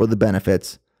or the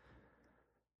benefits.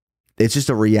 It's just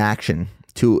a reaction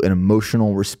to an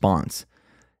emotional response.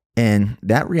 And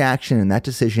that reaction and that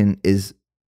decision is,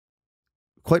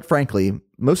 quite frankly,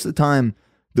 most of the time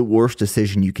the worst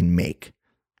decision you can make,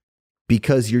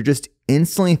 because you're just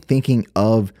instantly thinking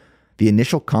of the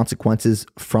initial consequences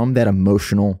from that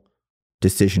emotional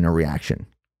decision or reaction.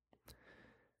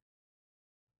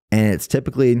 And it's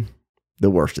typically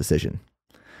the worst decision.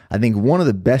 I think one of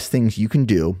the best things you can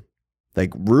do,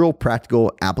 like real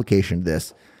practical application of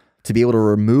this, to be able to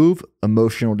remove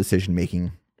emotional decision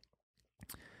making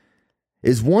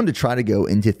is one, to try to go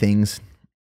into things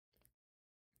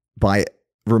by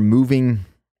removing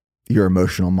your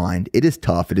emotional mind. It is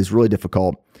tough. It is really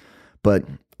difficult, but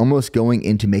almost going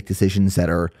into make decisions that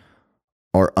are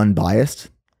unbiased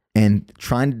and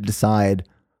trying to decide,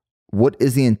 what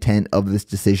is the intent of this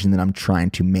decision that I'm trying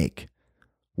to make?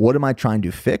 What am I trying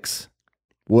to fix?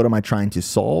 What am I trying to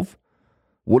solve?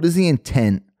 What is the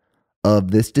intent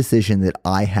of this decision that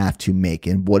I have to make?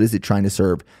 And what is it trying to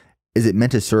serve? Is it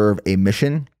meant to serve a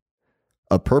mission,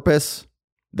 a purpose,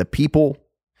 the people?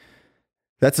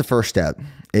 That's the first step,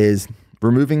 is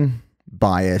removing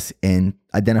bias and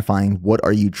identifying what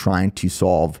are you trying to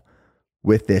solve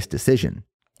with this decision.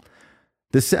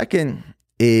 The second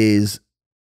is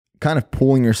kind of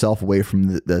pulling yourself away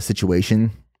from the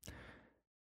situation.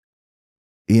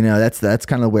 You know, that's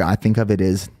kind of the way I think of it,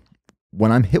 is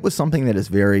when I'm hit with something that is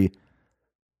very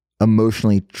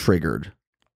emotionally triggered.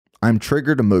 I'm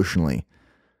triggered emotionally.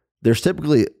 There's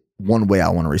typically one way I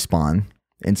want to respond,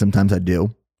 and sometimes I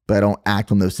do, but I don't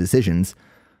act on those decisions.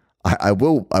 I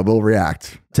will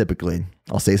react. Typically,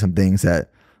 I'll say some things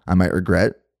that I might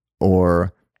regret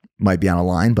or might be out of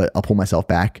line, but I'll pull myself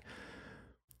back.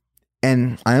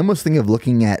 And I almost think of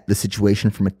looking at the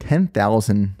situation from a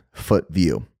 10,000 foot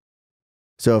view.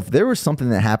 So if there was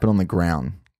something that happened on the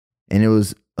ground and it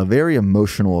was a very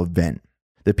emotional event,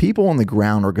 the people on the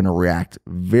ground are going to react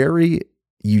very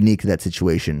unique to that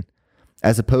situation,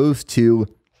 as opposed to,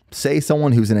 say,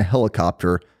 someone who's in a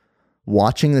helicopter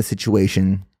watching the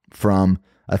situation from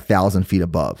 1,000 feet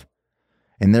above,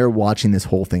 and they're watching this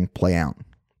whole thing play out.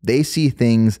 They see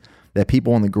things that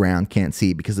people on the ground can't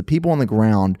see, because the people on the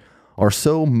ground are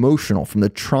so emotional from the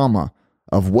trauma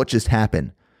of what just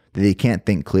happened that they can't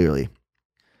think clearly.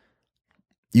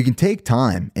 You can take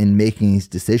time in making these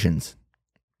decisions,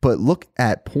 but look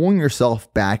at pulling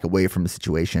yourself back away from the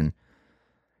situation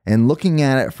and looking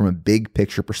at it from a big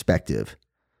picture perspective.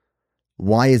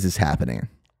 Why is this happening?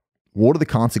 What are the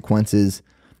consequences,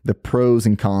 the pros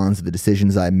and cons of the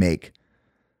decisions I make?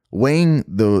 Weighing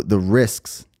the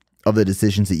risks of the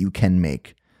decisions that you can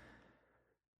make.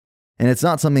 And it's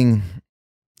not something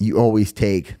you always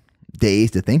take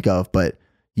days to think of, but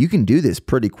you can do this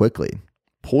pretty quickly.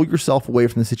 Pull yourself away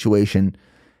from the situation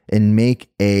and make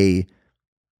a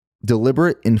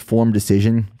deliberate, informed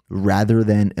decision rather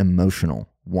than emotional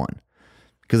one.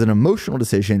 Because an emotional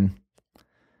decision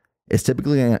is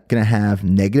typically going to have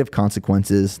negative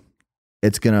consequences.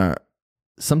 It's going to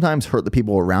sometimes hurt the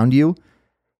people around you,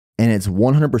 and it's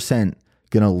 100%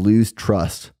 going to lose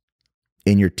trust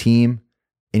in your team,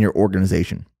 in your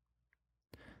organization.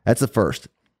 That's the first.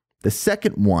 The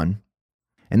second one,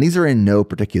 and these are in no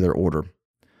particular order.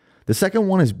 The second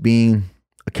one is being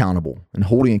accountable and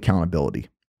holding accountability.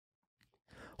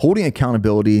 Holding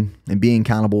accountability and being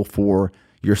accountable for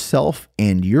yourself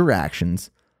and your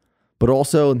actions, but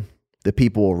also the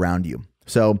people around you.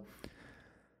 So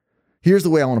here's the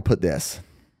way I want to put this.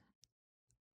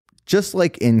 Just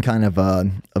like in kind of a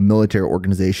military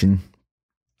organization,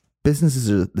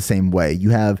 businesses are the same way. You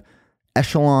have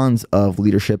echelons of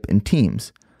leadership and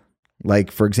teams.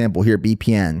 Like, for example, here at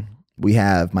BPN, we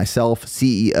have myself,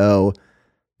 CEO,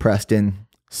 Preston,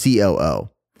 COO.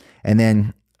 And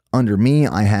then under me,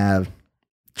 I have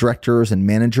directors and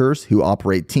managers who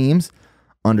operate teams.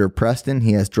 Under Preston,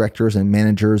 he has directors and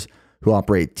managers who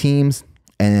operate teams.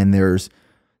 And then there's,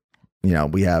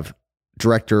 we have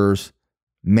directors,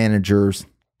 managers,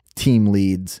 team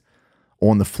leads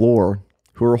on the floor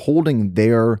who are holding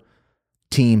their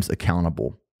teams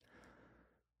accountable.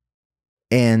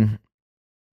 And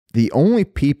if the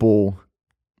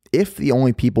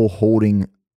only people holding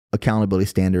accountability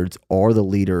standards are the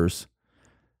leaders,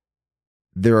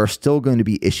 there are still going to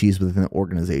be issues within the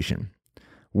organization.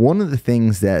 One of the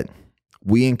things that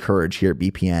we encourage here at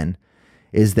BPN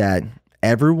is that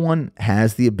everyone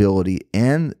has the ability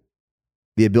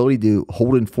to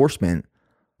hold enforcement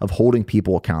of holding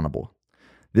people accountable.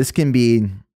 This can be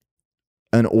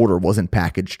an order wasn't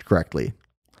packaged correctly.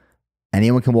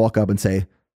 Anyone can walk up and say,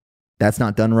 that's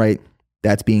not done right.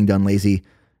 That's being done lazy.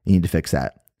 You need to fix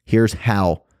that. Here's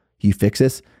how you fix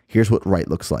this. Here's what right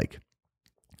looks like.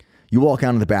 You walk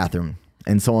out of the bathroom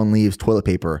and someone leaves toilet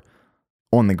paper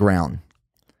on the ground,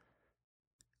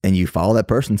 and you follow that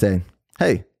person and say,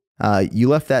 hey, you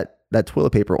left that that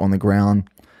toilet paper on the ground,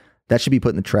 that should be put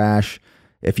in the trash.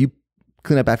 If you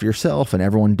clean up after yourself and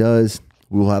everyone does,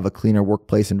 we will have a cleaner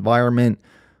workplace environment,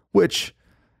 which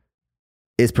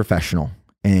is professional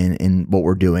in what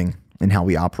we're doing and how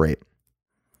we operate.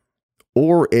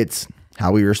 Or it's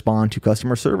how we respond to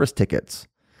customer service tickets,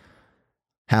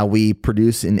 how we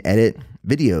produce and edit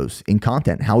videos and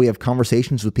content, how we have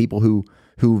conversations with people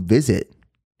who visit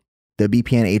the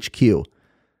BPN HQ.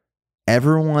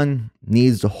 Everyone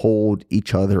needs to hold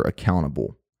each other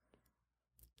accountable.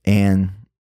 And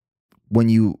when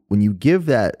you give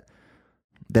that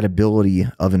ability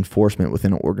of enforcement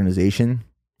within an organization,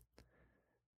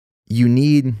 you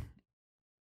need,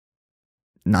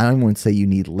 I don't want to say you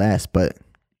need less, but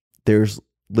there's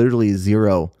literally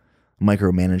zero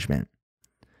micromanagement.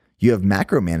 You have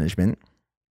macro management.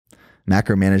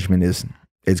 Macro management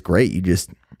is great. You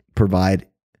just provide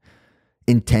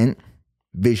intent,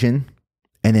 vision,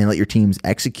 and then let your teams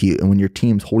execute. And when your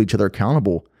teams hold each other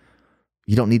accountable,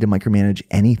 you don't need to micromanage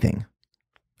anything.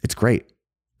 It's great.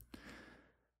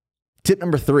 Tip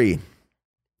number 3,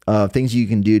 things you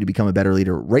can do to become a better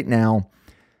leader right now.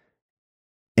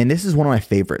 And this is one of my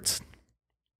favorites.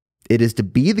 It is to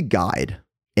be the guide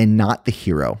and not the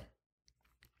hero.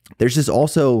 There's just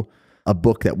also a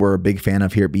book that we're a big fan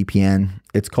of here at BPN.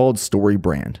 It's called Story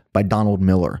Brand by Donald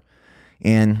Miller.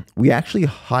 And we actually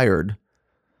hired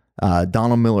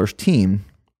Donald Miller's team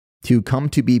to come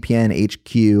to BPN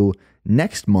HQ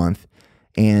next month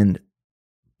and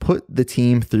put the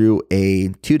team through a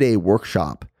 2-day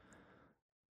workshop,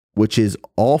 which is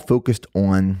all focused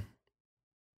on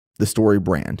the story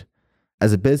brand.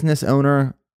 As a business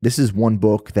owner, this is one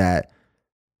book that,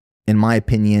 in my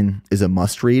opinion, is a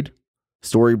must-read.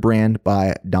 Story Brand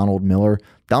by Donald Miller.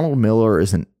 Donald Miller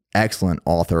is an excellent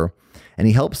author, and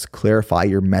he helps clarify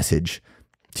your message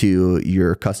to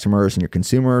your customers and your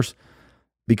consumers,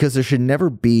 because there should never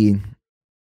be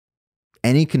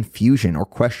any confusion or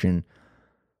question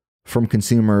from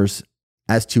consumers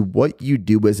as to what you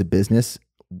do as a business,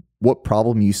 what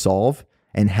problem you solve,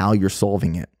 and how you're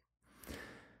solving it.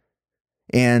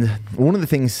 And one of the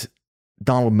things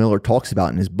Donald Miller talks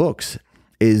about in his books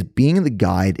is being the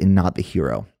guide and not the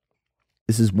hero.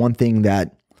 This is one thing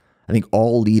that I think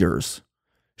all leaders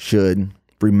should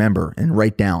remember and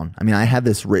write down. I mean, I have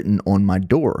this written on my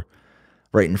door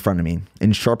right in front of me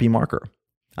in Sharpie marker.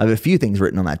 I have a few things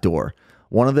written on that door.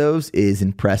 One of those is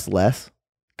impress less,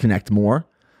 connect more.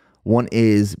 One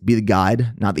is be the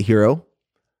guide, not the hero.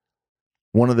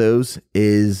 One of those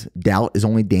is doubt is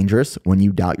only dangerous when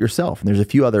you doubt yourself. And there's a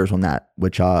few others on that,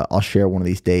 which I'll share one of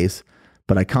these days.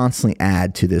 But I constantly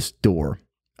add to this door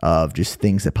of just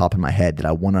things that pop in my head that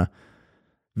I want to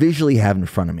visually have in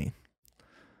front of me.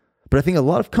 But I think a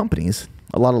lot of companies,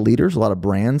 a lot of leaders, a lot of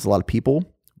brands, a lot of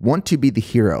people want to be the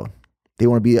hero. They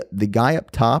want to be the guy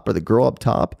up top or the girl up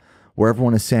top where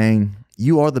everyone is saying,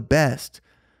 you are the best.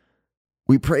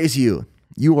 We praise you.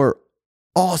 You are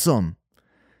awesome.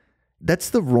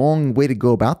 That's the wrong way to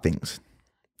go about things.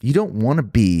 You don't want to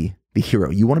be the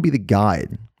hero. You want to be the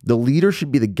guide. The leader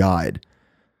should be the guide.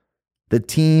 The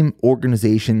team,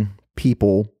 organization,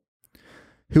 people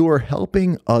who are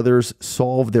helping others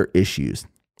solve their issues,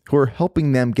 who are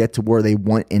helping them get to where they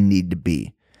want and need to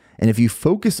be. And if you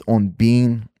focus on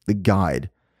being the guide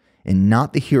and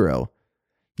not the hero,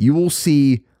 you will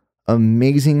see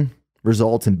amazing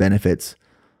results and benefits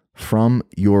from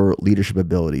your leadership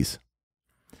abilities.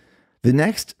 The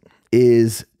next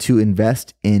is to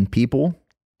invest in people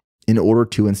in order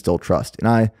to instill trust.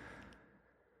 And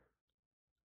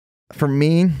for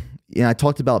me, I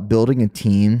talked about building a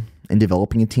team and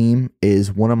developing a team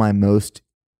is one of my most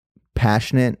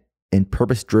passionate and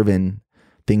purpose-driven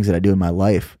things that I do in my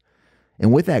life.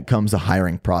 And with that comes a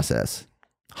hiring process,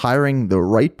 hiring the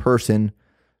right person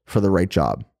for the right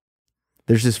job.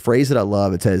 There's this phrase that I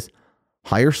love. It says,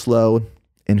 hire slow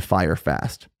and fire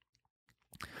fast.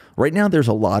 Right now, there's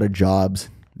a lot of jobs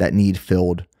that need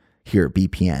filled here at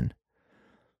BPN,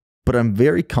 but I'm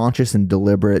very conscious and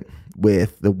deliberate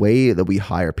with the way that we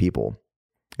hire people.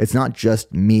 It's not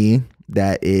just me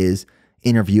that is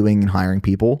interviewing and hiring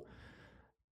people.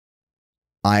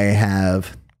 I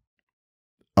have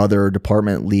other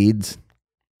department leads.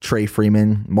 Trey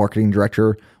Freeman, marketing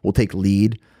director, will take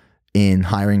lead in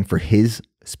hiring for his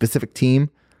specific team.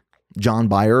 John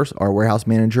Byers, our warehouse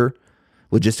manager,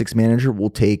 logistics manager, will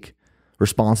take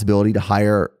responsibility to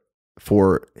hire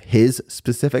for his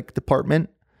specific department.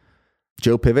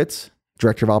 Joe Pivots,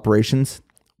 director of operations,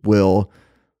 will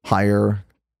hire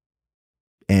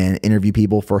and interview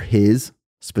people for his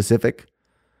specific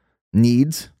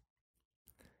needs.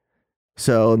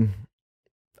 So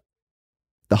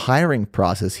the hiring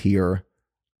process here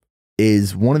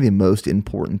is one of the most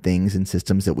important things in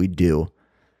systems that we do,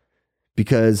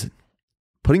 because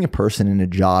putting a person in a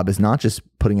job is not just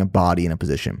putting a body in a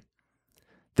position.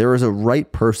 There is a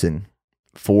right person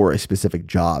for a specific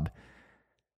job.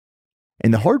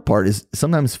 And the hard part is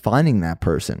sometimes finding that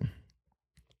person.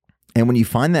 And when you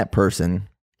find that person,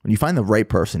 when you find the right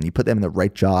person, you put them in the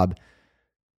right job,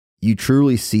 you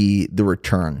truly see the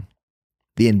return,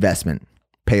 the investment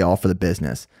pay off for the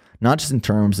business, not just in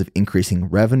terms of increasing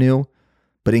revenue,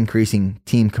 but increasing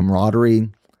team camaraderie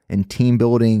and team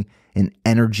building and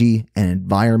energy and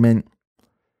environment.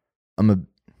 I'm a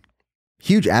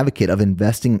huge advocate of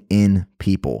investing in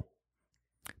people,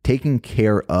 taking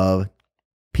care of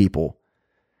people.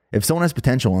 If someone has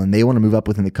potential and they want to move up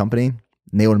within the company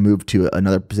and they want to move to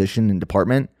another position and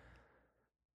department,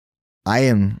 I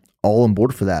am all on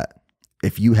board for that.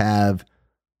 If you have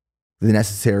the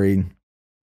necessary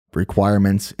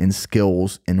requirements and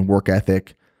skills and work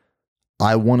ethic,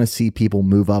 I want to see people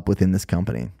move up within this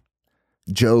company.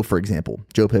 Joe, for example,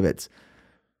 Joe Pivots.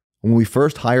 When we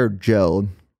first hired Joe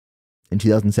in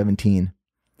 2017,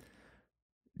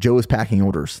 Joe was packing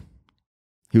orders.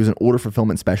 He was an order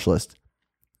fulfillment specialist.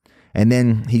 And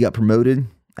then he got promoted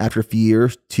after a few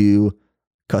years to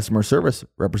customer service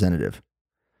representative.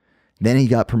 Then he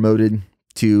got promoted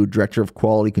to director of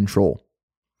quality control.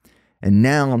 And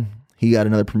now he got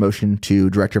another promotion to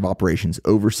director of operations,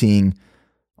 overseeing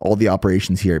all the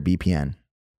operations here at BPN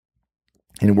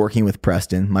and working with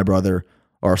Preston, my brother,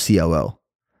 our COO.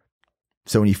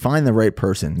 So when you find the right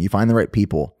person, you find the right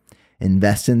people,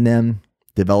 invest in them,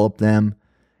 develop them,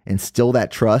 instill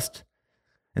that trust,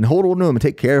 and hold on to them and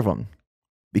take care of them,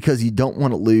 because you don't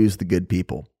want to lose the good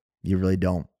people. You really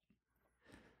don't.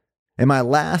 And my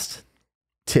last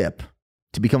tip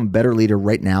to become a better leader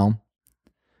right now,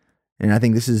 and I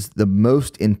think this is the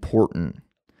most important,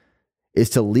 is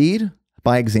to lead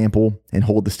by example and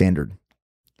hold the standard.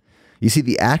 You see,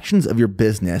 the actions of your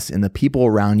business and the people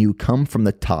around you come from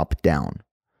the top down.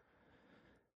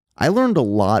 I learned a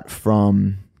lot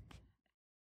from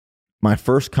my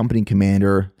first company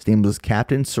commander. His name was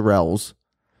Captain Sorrells.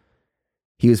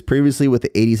 He was previously with the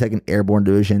 82nd Airborne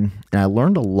Division, and I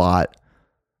learned a lot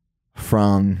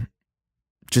from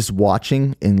just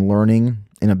watching and learning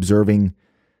and observing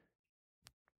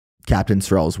Captain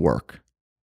Sorrell's work,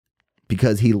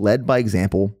 because he led by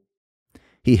example.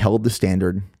 He held the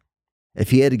standard. If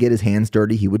he had to get his hands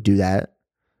dirty, he would do that.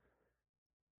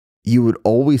 You would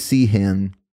always see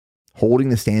him holding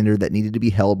the standard that needed to be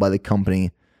held by the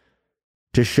company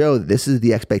to show that this is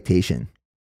the expectation.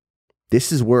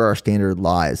 This is where our standard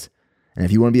lies. And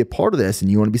if you want to be a part of this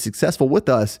and you want to be successful with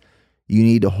us, you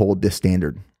need to hold this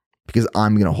standard, because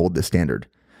I'm going to hold this standard.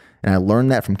 And I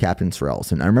learned that from Captain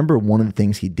Sorrells. And I remember one of the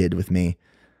things he did with me,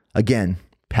 again,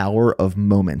 power of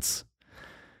moments,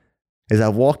 is I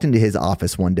walked into his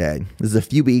office one day. This is a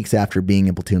few weeks after being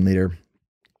a platoon leader,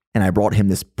 and I brought him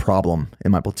this problem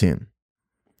in my platoon.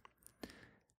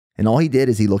 And all he did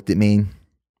is he looked at me and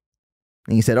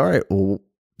he said, "All right, well,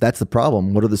 that's the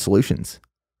problem. What are the solutions?"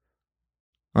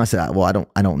 And I said, "Well,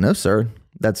 I don't know, sir.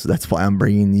 That's why I'm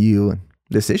bringing you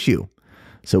this issue,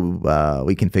 so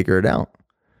we can figure it out."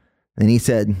 And he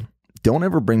said, "Don't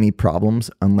ever bring me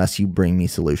problems unless you bring me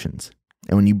solutions.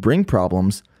 And when you bring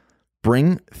problems,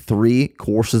 bring 3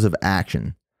 courses of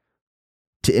action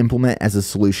to implement as a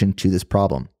solution to this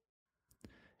problem.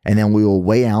 And then we will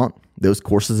weigh out those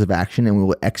courses of action and we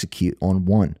will execute on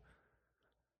one."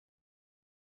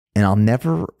 And I'll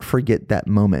never forget that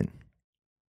moment.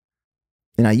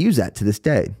 And I use that to this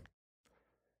day.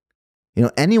 You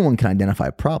know, anyone can identify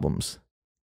problems.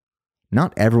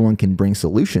 Not everyone can bring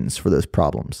solutions for those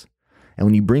problems. And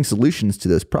when you bring solutions to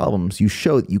those problems, you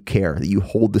show that you care, that you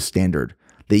hold the standard,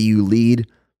 that you lead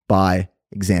by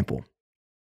example.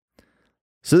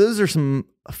 So those are some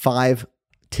 5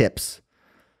 tips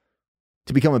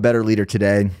to become a better leader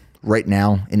today, right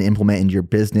now, and implement into your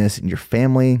business, in your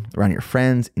family, around your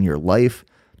friends, in your life,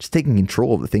 just taking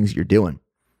control of the things you're doing.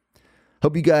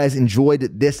 Hope you guys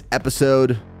enjoyed this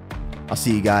episode. I'll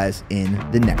see you guys in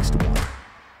the next one.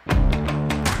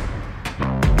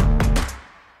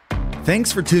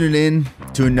 Thanks for tuning in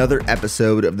to another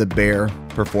episode of the Bear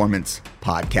Performance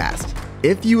Podcast.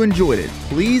 If you enjoyed it,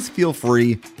 please feel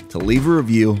free to leave a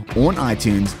review on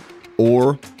iTunes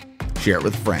or share it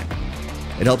with a friend.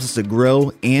 It helps us to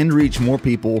grow and reach more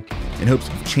people in hopes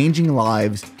of changing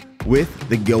lives with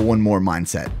the Go One More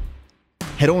mindset.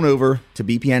 Head on over to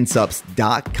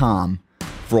bpnsups.com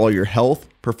for all your health,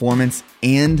 performance,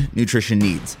 and nutrition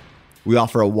needs. We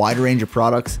offer a wide range of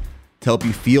products to help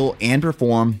you feel and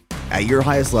perform at your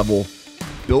highest level,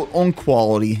 built on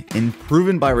quality and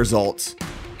proven by results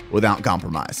without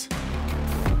compromise.